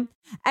him.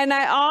 And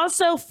I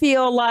also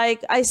feel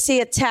like I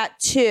see a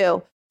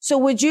tattoo.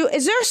 So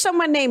is there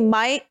someone named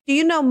Mike? Do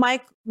you know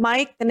Mike,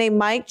 the name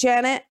Mike,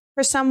 Janet,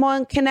 for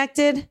someone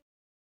connected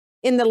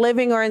in the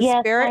living or in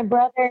spirit? My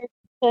brother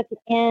took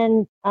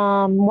in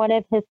one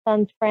of his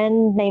son's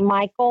friends named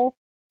Michael.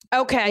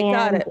 Okay,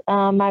 got it.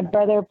 My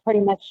brother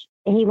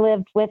he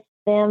lived with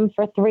them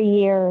for 3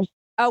 years.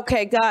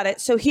 Okay, got it.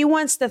 So he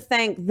wants to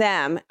thank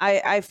them.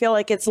 I feel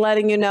like it's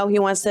letting you know he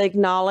wants to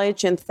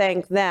acknowledge and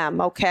thank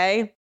them,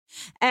 okay?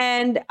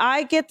 And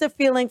I get the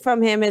feeling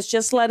from him is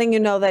just letting you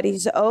know that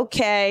he's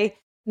okay,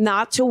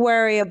 not to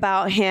worry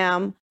about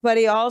him. But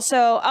he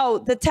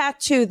also, the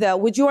tattoo though,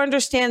 would you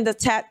understand the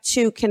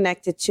tattoo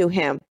connected to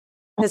him?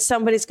 That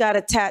somebody's got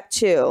a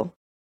tattoo.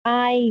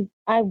 I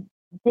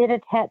did a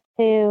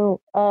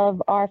tattoo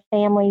of our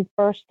family's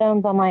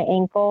birthstones on my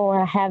ankle,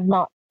 and I have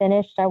not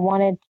finished. I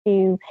wanted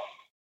to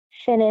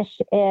finish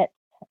it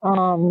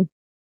when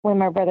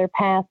my brother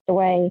passed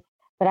away,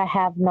 but I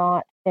have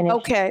not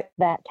finished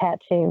that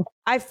tattoo.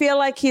 I feel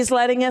like he's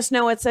letting us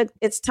know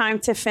it's time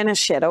to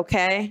finish it,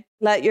 okay?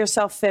 Let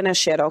yourself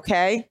finish it,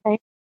 okay?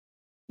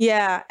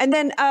 Yeah. And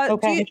then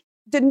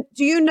do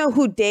you know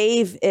who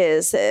Dave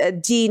is? A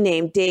D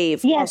named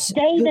Dave. Yes,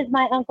 Dave is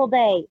my Uncle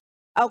Dave.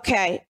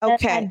 Okay.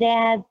 That's my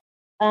dad's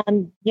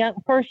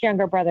first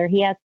younger brother.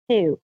 He has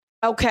 2.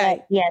 Okay.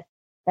 But yes,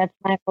 that's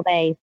my Uncle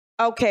Dave.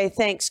 Okay,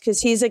 thanks.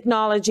 Because he's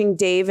acknowledging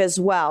Dave as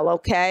well,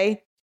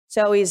 okay?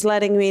 So he's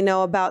letting me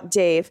know about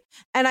Dave.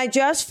 And I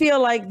just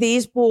feel like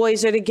these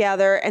boys are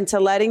together, and to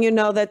letting you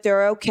know that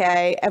they're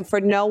okay, and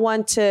for no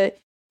one to,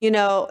 you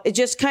know, it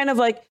just kind of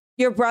like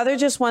your brother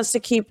just wants to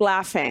keep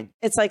laughing.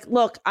 It's like,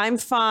 look, I'm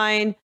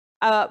fine.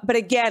 But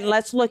again,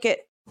 let's look at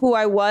who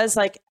I was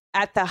like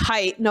at the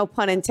height, no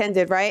pun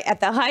intended, right?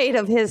 At the height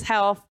of his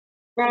health,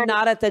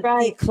 not at the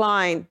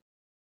decline.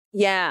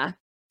 Yeah.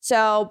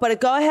 So, but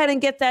go ahead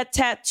and get that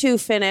tattoo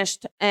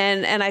finished.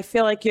 And I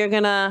feel like you're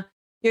going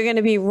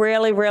to be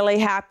really, really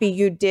happy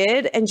you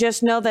did. And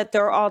just know that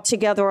they're all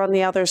together on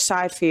the other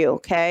side for you.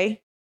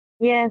 Okay.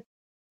 Yes.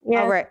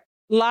 All right.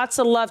 Lots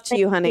of love to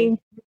you, honey.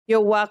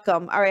 You're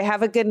welcome. All right.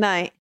 Have a good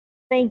night.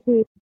 Thank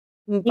you.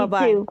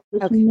 Bye-bye.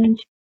 Okay.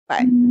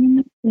 Bye.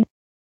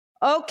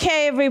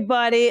 Okay,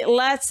 everybody.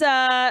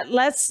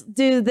 Let's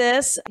do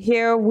this.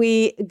 Here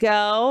we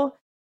go.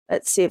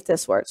 Let's see if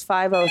this works.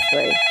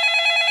 503.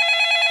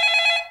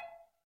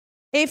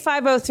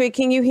 8503.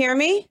 Can you hear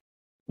me?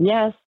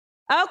 Yes.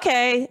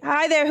 Okay.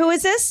 Hi there. Who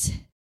is this?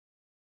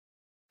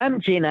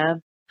 I'm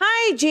Gina.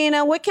 Hi,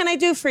 Gina. What can I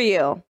do for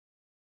you?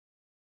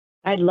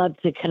 I'd love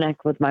to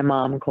connect with my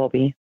mom,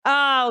 Colby.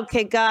 Oh,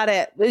 okay. Got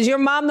it. Is your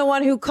mom the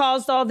one who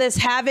caused all this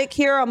havoc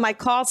here on my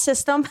call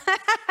system?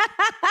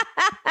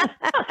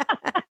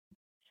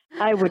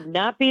 I would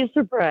not be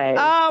surprised.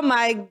 Oh,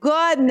 my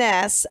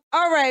goodness.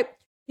 All right.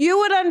 You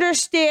would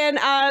understand.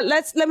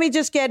 Let me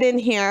just get in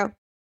here.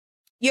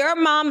 Your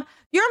mom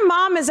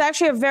is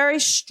actually a very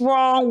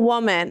strong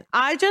woman.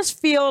 I just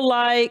feel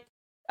like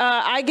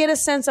I get a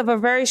sense of a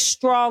very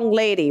strong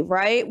lady,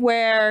 right?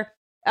 Where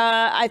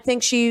I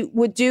think she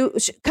would do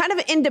kind of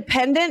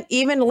independent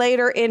even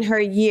later in her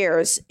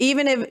years.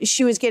 Even if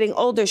she was getting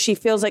older, she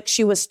feels like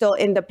she was still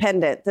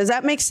independent. Does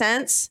that make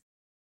sense?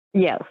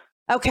 Yes.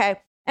 Okay.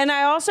 And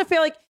I also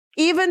feel like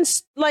even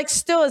like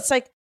still, it's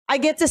like I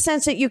get the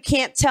sense that you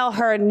can't tell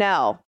her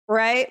no,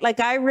 right? Like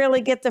I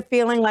really get the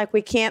feeling like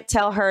we can't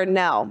tell her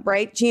no,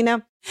 right,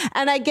 Gina?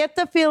 And I get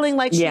the feeling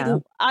like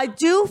I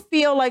do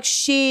feel like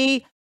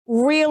she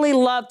really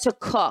loved to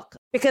cook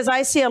because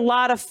I see a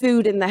lot of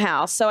food in the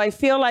house. So I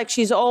feel like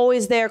she's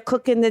always there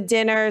cooking the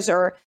dinners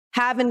or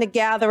having the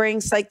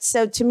gatherings. Like,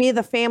 so to me,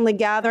 the family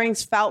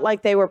gatherings felt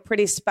like they were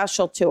pretty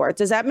special to her.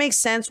 Does that make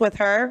sense with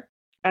her?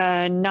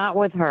 Not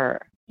with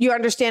her. You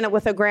understand it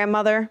with a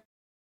grandmother?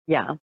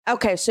 Yeah.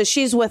 Okay. So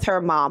she's with her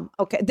mom.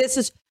 Okay.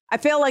 I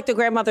feel like the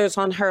grandmother is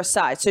on her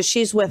side. So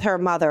she's with her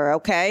mother.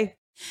 Okay.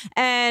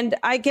 And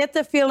I get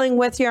the feeling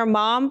with your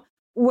mom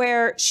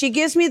where she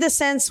gives me the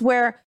sense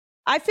where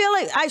I feel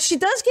like she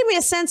does give me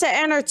a sense of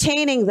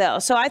entertaining though.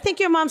 So I think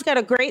your mom's got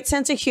a great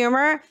sense of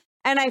humor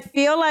And I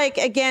feel like,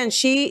 again,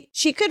 she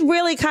could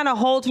really kind of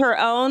hold her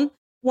own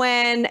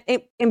when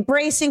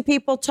embracing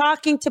people,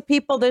 talking to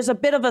people. There's a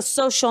bit of a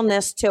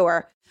socialness to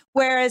her.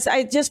 Whereas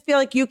I just feel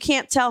like you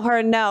can't tell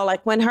her no.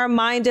 Like when her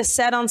mind is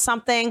set on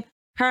something,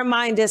 her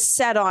mind is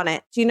set on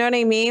it. Do you know what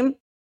I mean?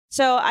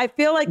 So I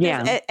feel like,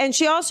 and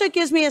she also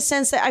gives me a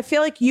sense that I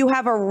feel like you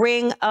have a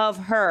ring of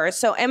hers.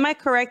 So am I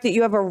correct that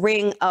you have a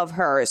ring of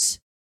hers?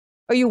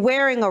 Are you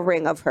wearing a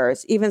ring of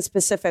hers, even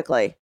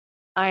specifically?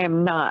 I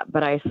am not,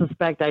 but I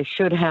suspect I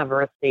should have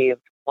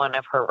received one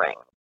of her rings.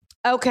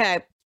 Okay.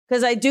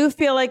 Because I do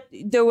feel like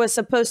there was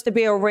supposed to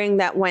be a ring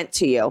that went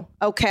to you.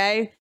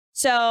 Okay.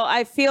 So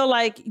I feel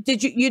like,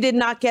 you did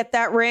not get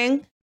that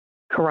ring?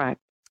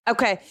 Correct.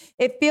 Okay.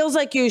 It feels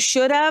like you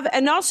should have.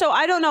 And also,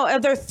 I don't know, are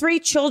there 3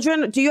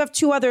 children? Do you have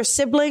 2 other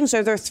siblings?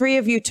 Are there 3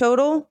 of you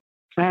total?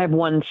 I have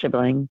 1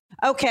 sibling.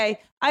 Okay.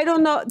 I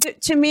don't know.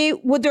 To me,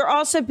 would there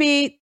also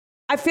be,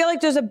 I feel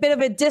like there's a bit of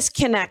a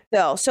disconnect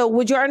though. So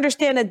would you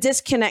understand a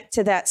disconnect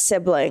to that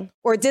sibling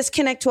or a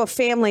disconnect to a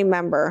family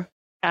member?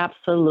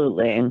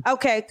 Absolutely.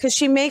 Okay. Because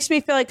she makes me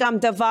feel like I'm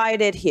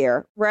divided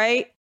here,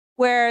 right?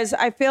 Whereas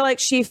I feel like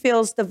she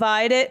feels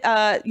divided.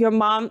 Your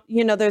mom,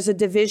 there's a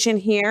division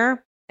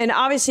here. And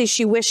obviously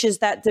she wishes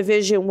that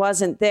division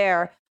wasn't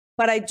there.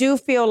 But I do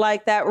feel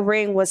like that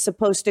ring was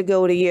supposed to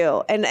go to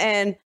you.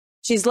 And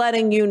she's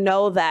letting you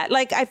know that.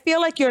 Like, I feel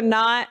like you're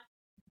not,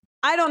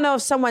 I don't know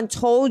if someone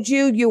told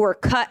you were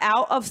cut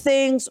out of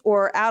things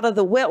or out of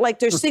the will. Like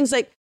there's things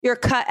like you're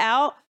cut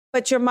out,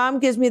 but your mom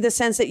gives me the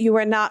sense that you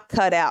were not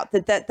cut out,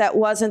 that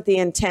wasn't the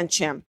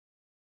intention.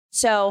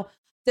 So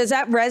does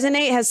that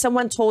resonate? Has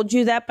someone told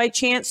you that by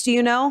chance? Do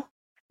you know?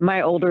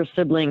 My older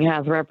sibling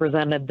has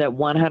represented that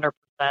 100%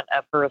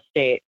 of her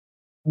estate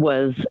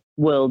was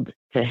willed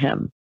to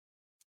him.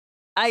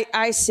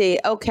 I see.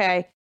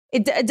 Okay.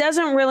 It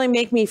doesn't really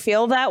make me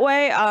feel that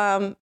way.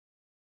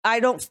 I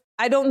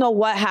don't know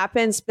what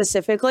happened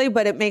specifically,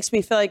 but it makes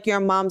me feel like your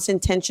mom's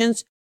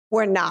intentions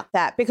were not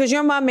that, because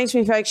your mom makes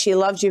me feel like she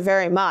loves you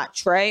very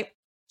much, right?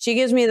 She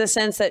gives me the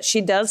sense that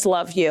she does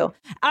love you.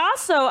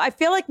 Also, I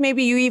feel like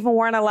maybe you even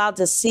weren't allowed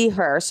to see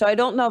her. So I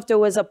don't know if there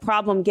was a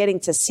problem getting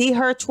to see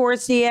her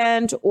towards the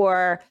end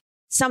or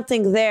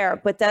something there,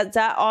 but that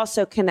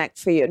also connect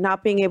for you,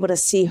 not being able to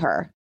see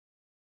her,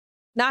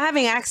 not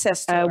having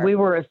access to her.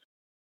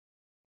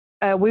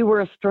 We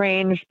were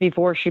estranged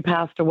before she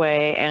passed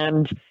away,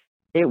 and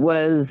it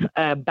was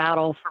a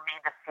battle for me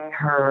to see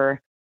her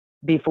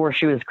before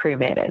she was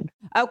cremated.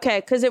 Okay,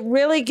 because it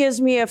really gives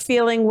me a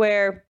feeling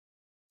where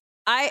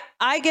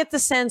I get the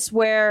sense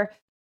where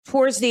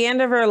towards the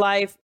end of her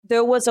life,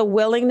 there was a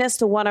willingness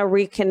to want to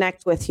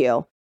reconnect with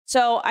you.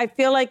 So I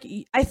feel like,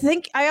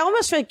 I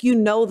almost feel like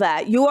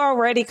that. You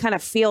already kind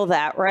of feel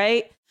that,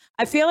 right?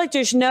 I feel like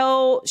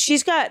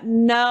she's got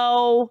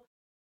no,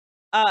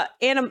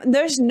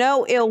 there's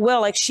no ill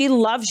will. Like she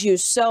loves you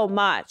so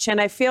much.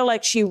 And I feel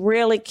like she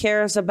really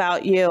cares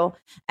about you.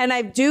 And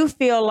I do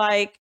feel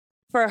like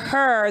for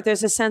her,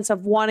 there's a sense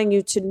of wanting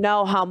you to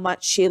know how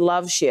much she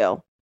loves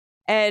you.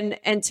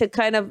 And to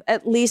kind of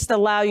at least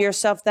allow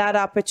yourself that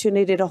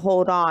opportunity to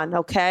hold on,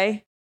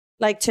 okay?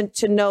 Like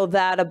to know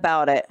that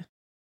about it.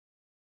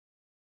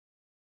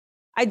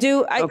 I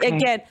do.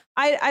 Again,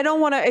 I don't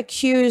want to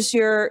accuse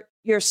your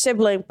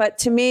sibling, but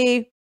to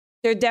me,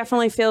 there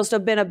definitely feels to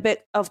have been a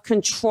bit of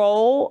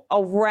control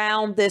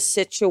around this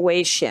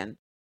situation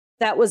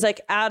that was like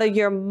out of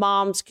your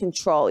mom's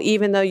control,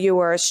 even though you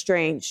were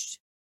estranged.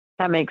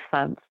 That makes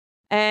sense.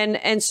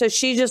 And so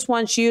she just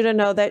wants you to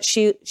know that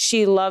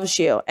she loves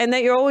you and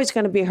that you're always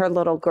going to be her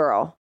little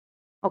girl.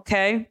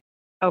 Okay?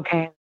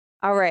 Okay.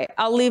 All right.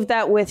 I'll leave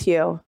that with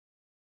you.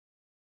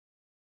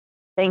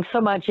 Thanks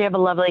so much. You have a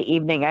lovely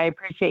evening. I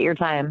appreciate your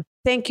time.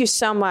 Thank you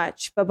so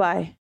much.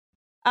 Bye-bye.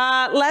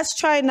 Let's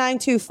try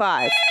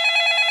 925.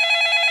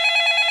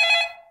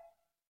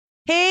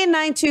 Hey,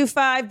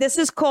 925. This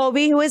is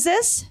Colby. Who is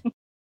this?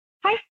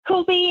 Hi,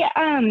 Colby.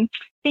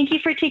 Thank you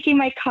for taking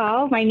my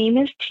call. My name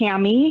is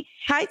Tammy.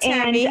 Hi,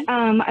 Tammy. And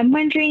I'm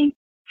wondering,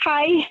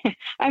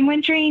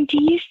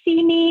 do you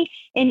see me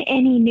in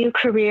any new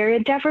career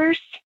endeavors?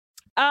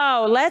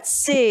 Oh, let's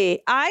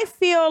see. I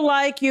feel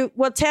like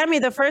Tammy,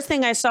 the first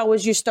thing I saw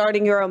was you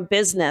starting your own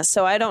business.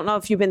 So I don't know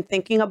if you've been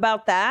thinking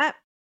about that,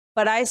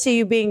 but I see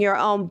you being your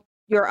own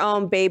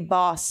babe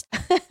boss.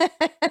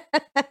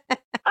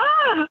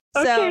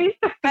 Okay.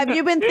 So have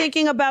you been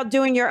thinking about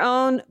doing your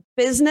own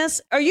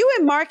business? Are you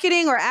in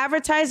marketing or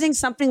advertising,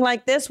 something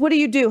like this? What do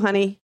you do,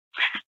 honey?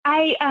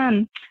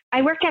 I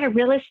work at a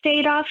real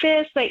estate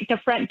office, like the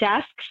front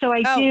desk. So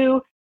I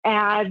do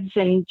ads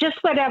and just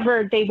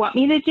whatever they want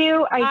me to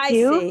do. I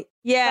do. See.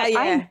 Yeah, but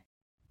I'm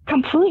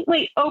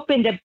completely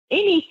open to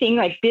anything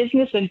like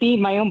business and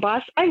being my own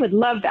boss. I would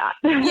love that.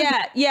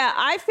 Yeah.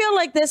 I feel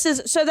like this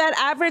is so that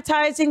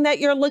advertising that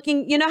you're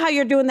looking, you know how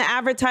you're doing the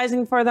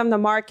advertising for them, the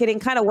marketing,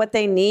 kind of what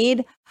they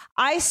need.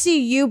 I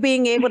see you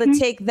being able to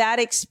take that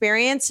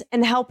experience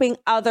and helping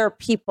other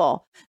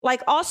people,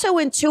 like also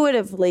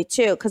intuitively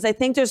too, because I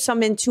think there's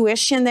some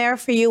intuition there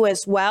for you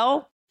as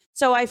well.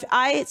 So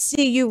I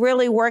see you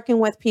really working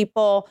with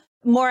people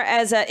more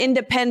as an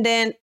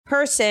independent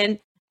person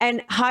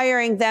and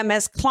hiring them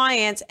as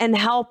clients and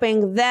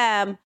helping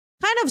them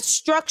kind of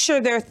structure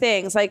their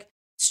things, like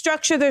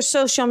structure their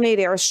social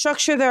media or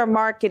structure their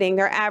marketing,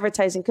 their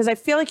advertising. Because I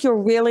feel like you're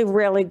really,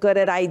 really good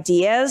at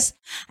ideas.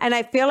 And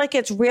I feel like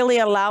it's really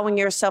allowing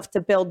yourself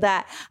to build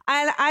that.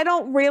 I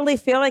don't really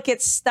feel like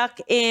it's stuck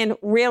in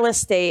real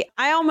estate.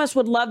 I almost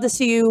would love to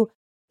see you,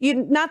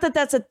 not that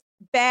that's a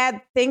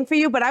bad thing for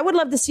you, but I would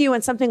love to see you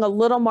in something a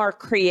little more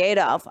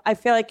creative. I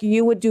feel like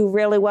you would do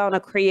really well in a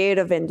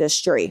creative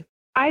industry.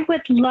 I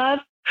would love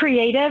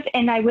creative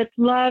and I would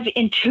love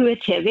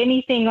intuitive.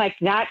 Anything like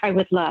that, I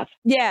would love.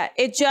 Yeah,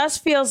 it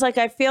just feels like,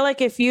 I feel like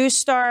if you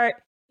start,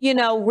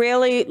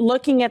 really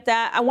looking at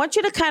that, I want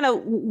you to kind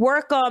of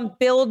work on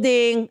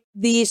building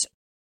these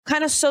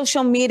kind of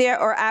social media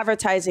or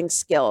advertising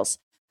skills.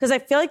 Because I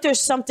feel like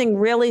there's something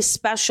really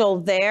special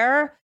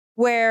there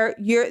where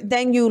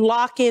you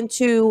lock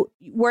into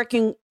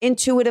working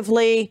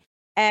intuitively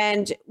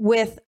and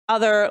with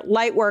other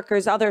light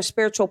workers, other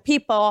spiritual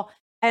people.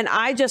 And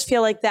I just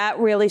feel like that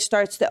really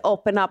starts to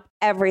open up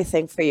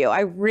everything for you.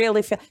 I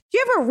really feel. Do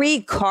you ever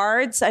read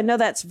cards? I know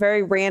that's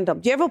very random.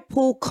 Do you ever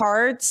pull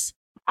cards?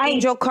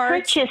 Angel cards? I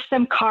purchased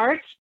some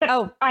cards.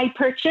 I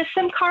purchased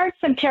some cards,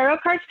 some tarot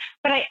cards,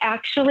 but I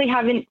actually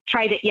haven't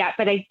tried it yet,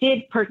 but I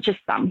did purchase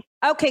some.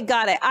 Okay,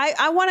 got it.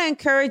 I want to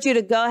encourage you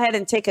to go ahead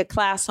and take a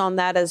class on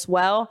that as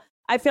well.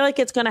 I feel like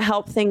it's going to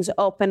help things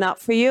open up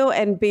for you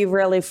and be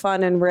really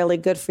fun and really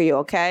good for you,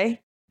 okay?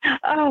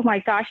 Oh my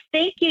gosh,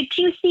 thank you.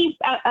 Do you see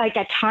like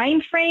a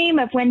time frame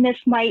of when this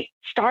might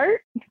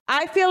start?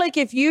 I feel like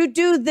if you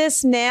do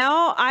this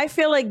now, I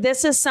feel like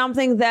this is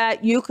something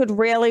that you could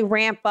really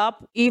ramp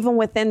up. Even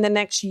within the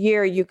next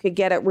year, you could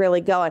get it really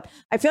going.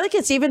 I feel like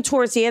it's even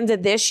towards the end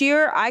of this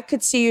year, I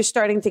could see you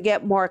starting to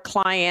get more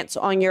clients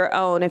on your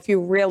own if you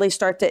really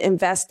start to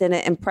invest in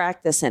it and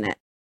practice in it.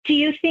 Do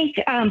you think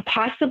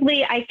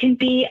possibly I can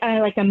be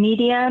like a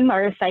medium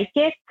or a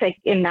psychic, like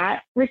in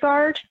that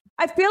regard?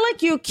 I feel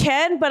like you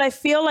can, but I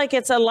feel like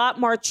it's a lot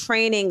more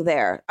training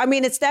there. I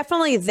mean, it's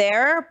definitely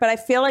there, but I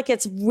feel like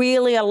it's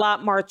really a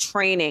lot more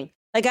training.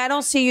 Like, I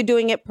don't see you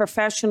doing it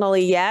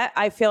professionally yet.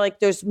 I feel like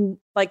there's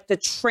like the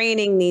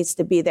training needs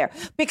to be there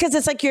because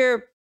it's like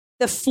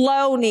the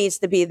flow needs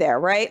to be there,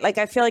 right? Like,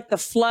 I feel like the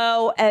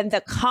flow and the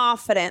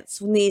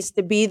confidence needs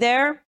to be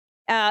there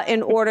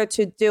in order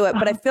to do it.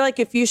 But I feel like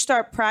if you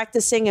start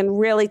practicing and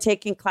really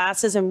taking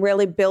classes and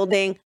really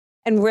building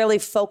and really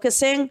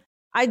focusing,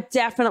 I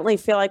definitely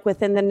feel like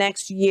within the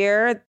next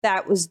year,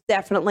 that was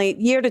definitely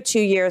year to 2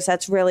 years.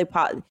 That's really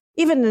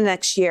even the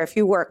next year, if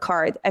you work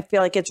hard, I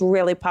feel like it's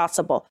really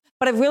possible.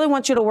 But I really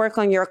want you to work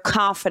on your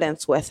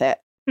confidence with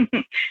it.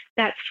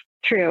 That's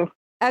true.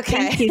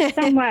 Okay. Thank you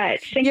so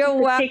much. Thank You're you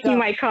for welcome. taking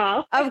my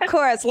call. Of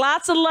course.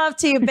 Lots of love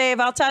to you, babe.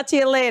 I'll talk to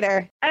you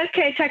later.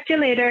 Okay. Talk to you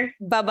later.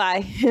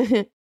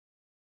 Bye-bye.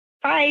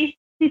 Bye.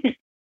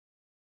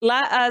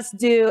 Let us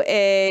do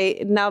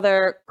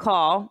another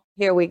call.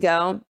 Here we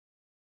go.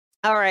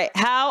 All right.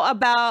 How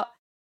about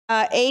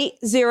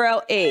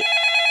 808?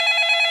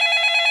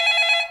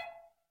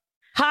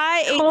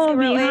 Hi,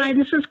 808. Hi,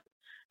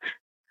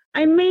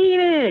 I made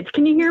it.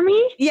 Can you hear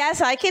me?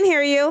 Yes, I can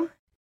hear you.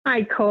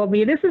 Hi,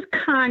 Colby. This is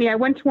Connie. I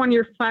went to one of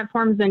your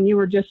platforms and you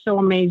were just so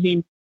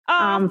amazing.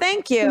 Oh,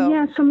 thank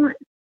you.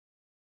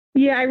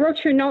 Yeah, I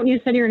wrote your note and you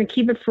said you're going to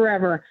keep it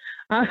forever.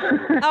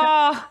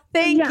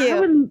 Thank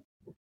you.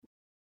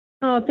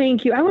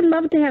 Thank you. I would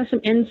love to have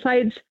some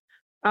insights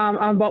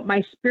about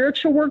my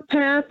spiritual work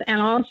path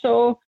and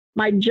also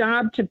my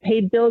job to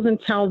pay bills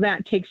until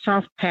that takes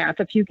off path.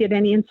 If you get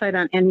any insight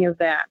on any of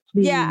that,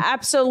 please. Yeah,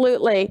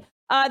 absolutely.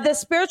 The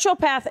spiritual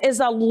path is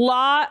a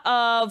lot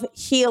of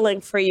healing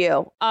for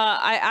you.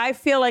 I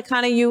feel like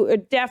kind of you are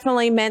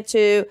definitely meant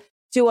to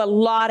do a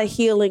lot of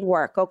healing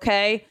work.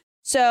 Okay.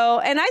 So,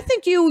 and I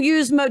think you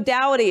use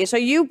modalities. Are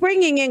you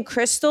bringing in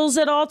crystals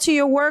at all to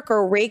your work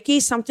or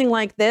Reiki, something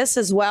like this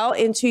as well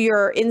into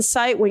your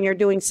insight when you're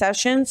doing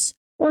sessions?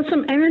 Well,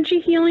 some energy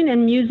healing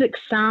and music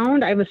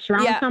sound. I have a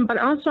surround sound, but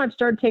also I've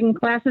started taking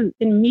classes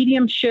in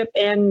mediumship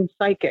and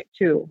psychic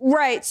too.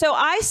 Right. So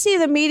I see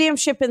the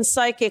mediumship and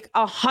psychic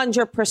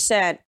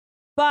 100%,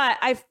 but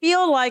I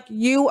feel like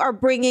you are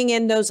bringing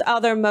in those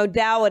other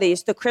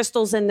modalities, the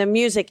crystals and the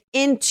music,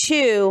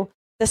 into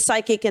the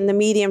psychic and the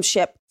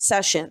mediumship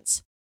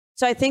sessions.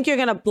 So I think you're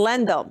going to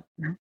blend them.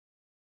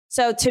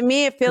 So to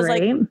me, it feels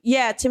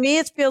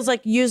it feels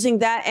like using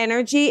that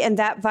energy and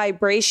that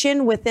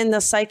vibration within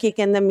the psychic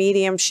and the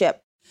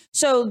mediumship.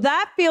 So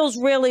that feels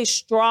really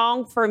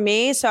strong for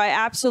me. So I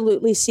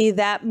absolutely see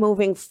that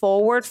moving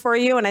forward for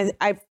you. And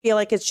I feel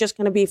like it's just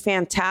going to be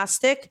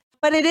fantastic.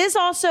 But it is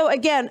also,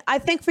 again, I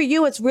think for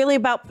you, it's really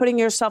about putting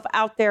yourself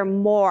out there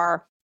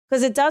more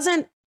because it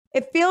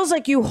feels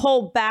like you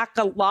hold back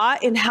a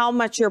lot in how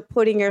much you're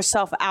putting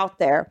yourself out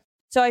there.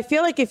 So I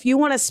feel like if you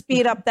want to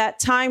speed up that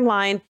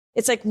timeline,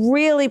 it's like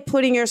really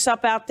putting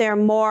yourself out there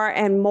more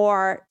and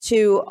more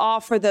to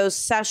offer those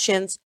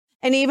sessions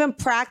and even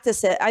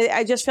practice it.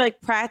 I just feel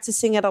like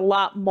practicing it a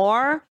lot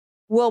more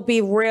will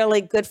be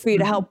really good for you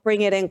to help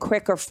bring it in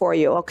quicker for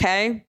you.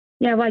 Okay.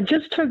 Yeah, well,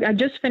 I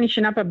just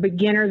finishing up a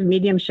beginner's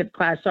mediumship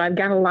class, so I've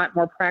got a lot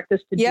more practice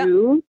to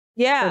do.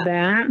 Yeah. For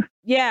that.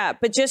 Yeah,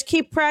 but just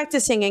keep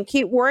practicing and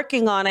keep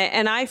working on it.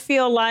 And I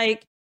feel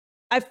like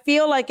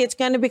it's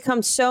going to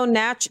become so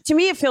natural. To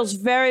me, it feels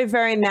very,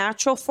 very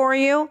natural for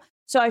you.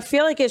 So I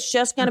feel like it's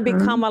just going to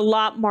become a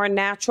lot more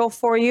natural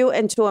for you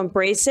and to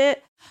embrace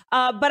it.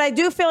 But I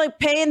do feel like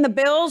paying the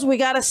bills, we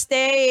got to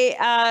stay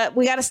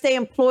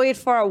employed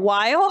for a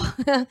while.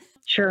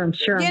 Sure.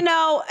 You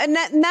know,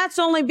 and that's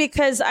only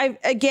because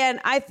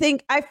I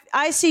think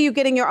I see you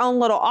getting your own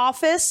little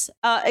office,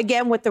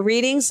 again, with the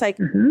readings, like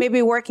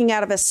maybe working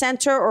out of a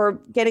center or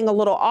getting a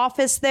little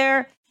office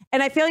there.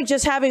 And I feel like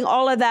just having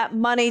all of that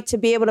money to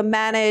be able to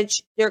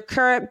manage your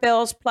current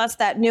bills plus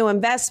that new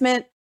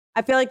investment.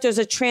 I feel like there's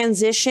a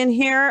transition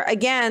here.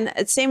 Again,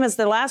 it's same as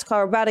the last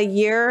call, about a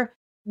year,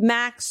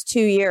 max 2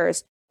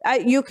 years.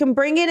 You can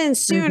bring it in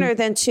sooner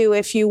than 2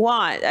 if you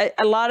want.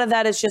 A lot of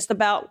that is just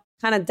about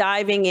kind of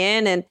diving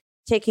in and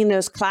taking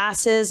those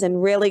classes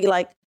and really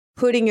like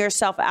putting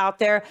yourself out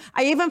there.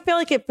 I even feel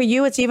like for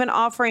you, it's even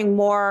offering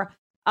more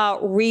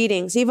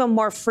readings, even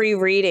more free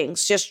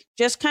readings,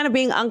 just kind of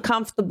being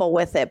uncomfortable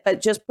with it,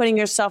 but just putting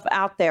yourself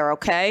out there.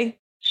 Okay.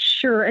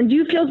 Sure. And do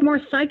you feel more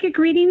psychic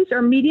readings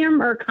or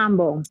medium or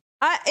combo?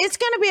 It's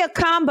going to be a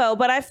combo,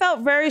 but I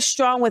felt very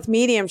strong with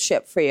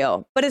mediumship for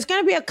you. But it's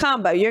going to be a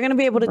combo. You're going to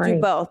be able to do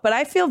both. But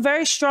I feel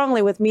very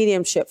strongly with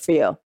mediumship for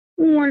you.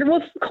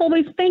 Wonderful.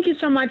 Colby, thank you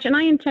so much. And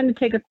I intend to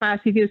take a class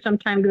with you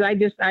sometime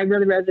because I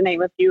really resonate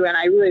with you and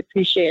I really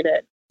appreciate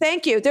it.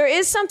 Thank you. There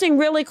is something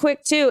really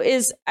quick too,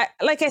 is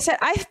like I said,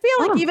 I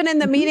feel like even in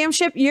the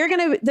mediumship,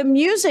 the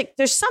music,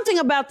 there's something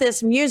about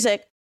this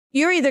music.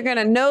 You're either going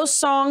to know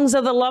songs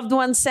of the loved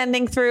ones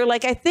sending through.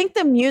 Like, I think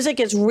the music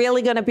is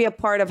really going to be a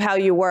part of how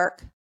you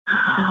work.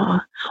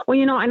 Well,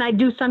 you know, and I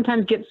do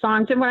sometimes get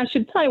songs. And what I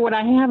should tell you, what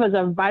I have is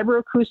a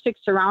vibroacoustic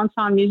surround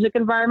sound music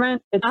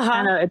environment. It's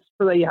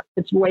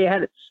it's way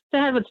ahead. It's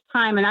ahead of its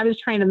time. And I was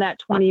trained in that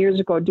 20 years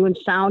ago, doing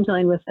sound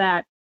healing with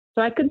that.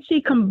 So I could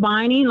see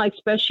combining, like,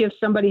 especially if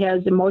somebody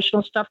has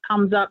emotional stuff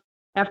comes up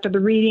after the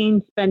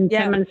reading, spend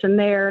 10 minutes in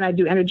there, and I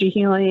do energy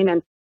healing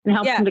and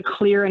help them to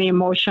clear any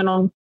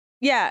emotional.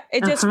 Yeah,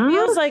 it just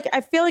feels like,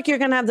 I feel like you're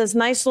going to have this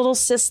nice little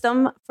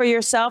system for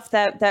yourself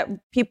that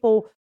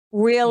people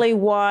really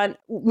want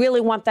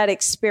that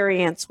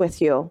experience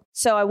with you.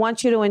 So I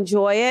want you to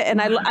enjoy it.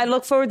 And I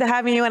look forward to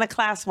having you in a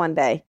class one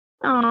day.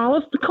 Oh,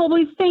 well,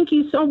 Colby, thank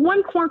you. So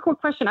one quick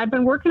question. I've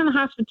been working in the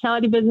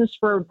hospitality business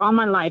for all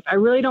my life. I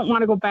really don't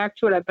want to go back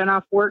to it. I've been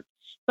off work.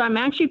 So I'm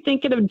actually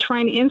thinking of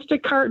trying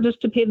Instacart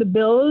just to pay the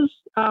bills.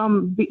 I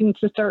live in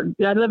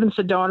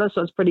Sedona,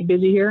 so it's pretty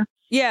busy here.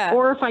 Yeah.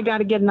 Or if I got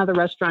to get another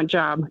restaurant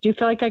job. Do you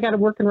feel like I got to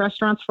work in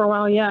restaurants for a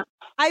while yet?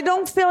 I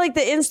don't feel like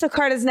the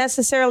Instacart is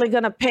necessarily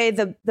going to pay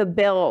the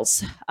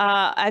bills.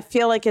 I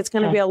feel like it's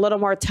going to be a little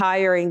more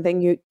tiring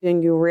than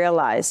you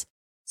realize.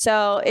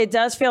 So it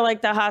does feel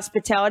like the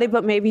hospitality,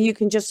 but maybe you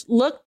can just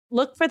look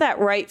for that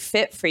right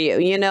fit for you,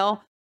 you know,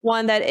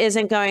 one that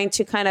isn't going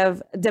to kind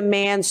of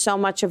demand so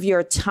much of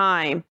your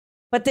time.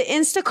 But the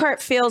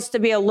Instacart feels to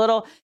be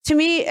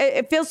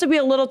it feels to be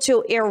a little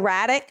too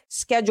erratic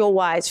schedule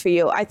wise for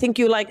you. I think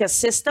you like a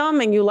system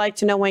and you like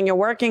to know when you're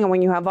working and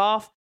when you have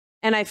off.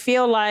 And I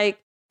feel like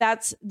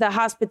that's the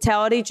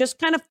hospitality, just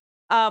kind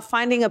of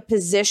finding a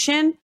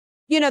position.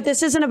 You know,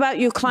 this isn't about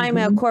you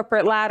climbing a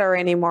corporate ladder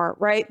anymore,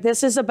 right?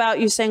 This is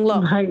about you saying,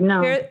 look,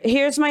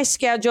 here's my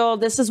schedule.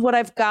 This is what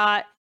I've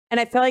got. And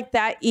I feel like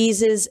that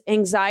eases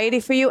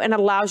anxiety for you and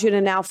allows you to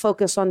now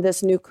focus on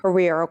this new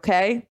career.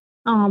 Okay.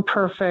 Oh,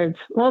 perfect.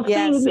 Well,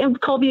 thanks,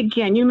 Colby,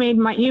 again, you made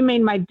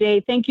my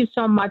day. Thank you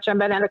so much.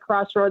 I'm at a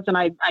crossroads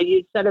and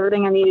you said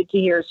everything I needed to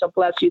hear. So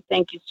bless you.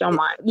 Thank you so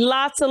much.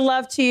 Lots of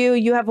love to you.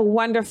 You have a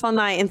wonderful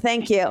night and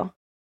thank you.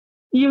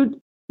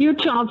 You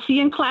too. I'll see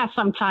you in class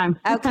sometime.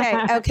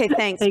 Okay.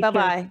 Thanks.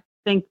 Bye-bye.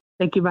 Thank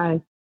you.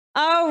 Bye.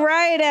 All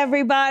right,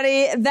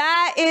 everybody.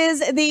 That is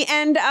the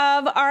end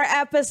of our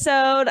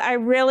episode. I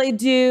really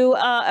do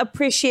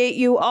appreciate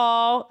you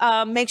all.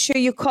 Make sure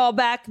you call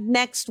back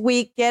next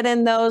week. Get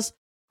in those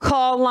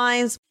call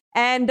lines.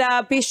 And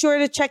be sure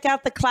to check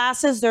out the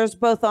classes. There's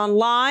both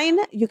online.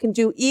 You can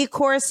do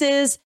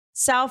e-courses,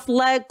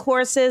 self-led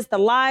courses, the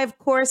live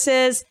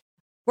courses.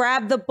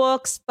 Grab the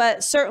books.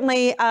 But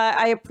certainly,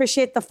 I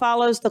appreciate the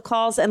follows, the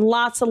calls, and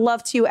lots of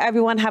love to you,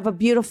 everyone. Have a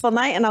beautiful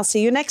night, and I'll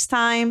see you next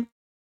time.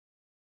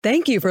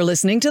 Thank you for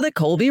listening to the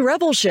Colby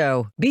Rebel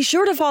Show. Be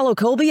sure to follow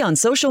Colby on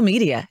social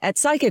media at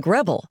Psychic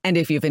Rebel. And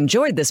if you've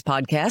enjoyed this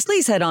podcast,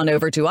 please head on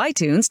over to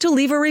iTunes to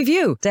leave a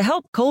review to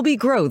help Colby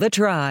grow the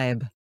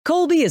tribe.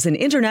 Colby is an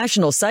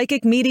international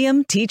psychic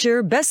medium,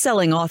 teacher,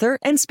 best-selling author,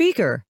 and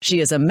speaker. She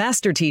is a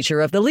master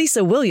teacher of the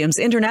Lisa Williams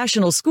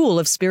International School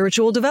of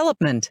Spiritual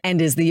Development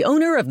and is the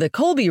owner of the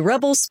Colby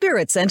Rebel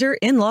Spirit Center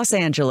in Los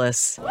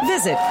Angeles.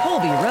 Visit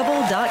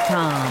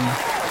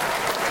ColbyRebel.com.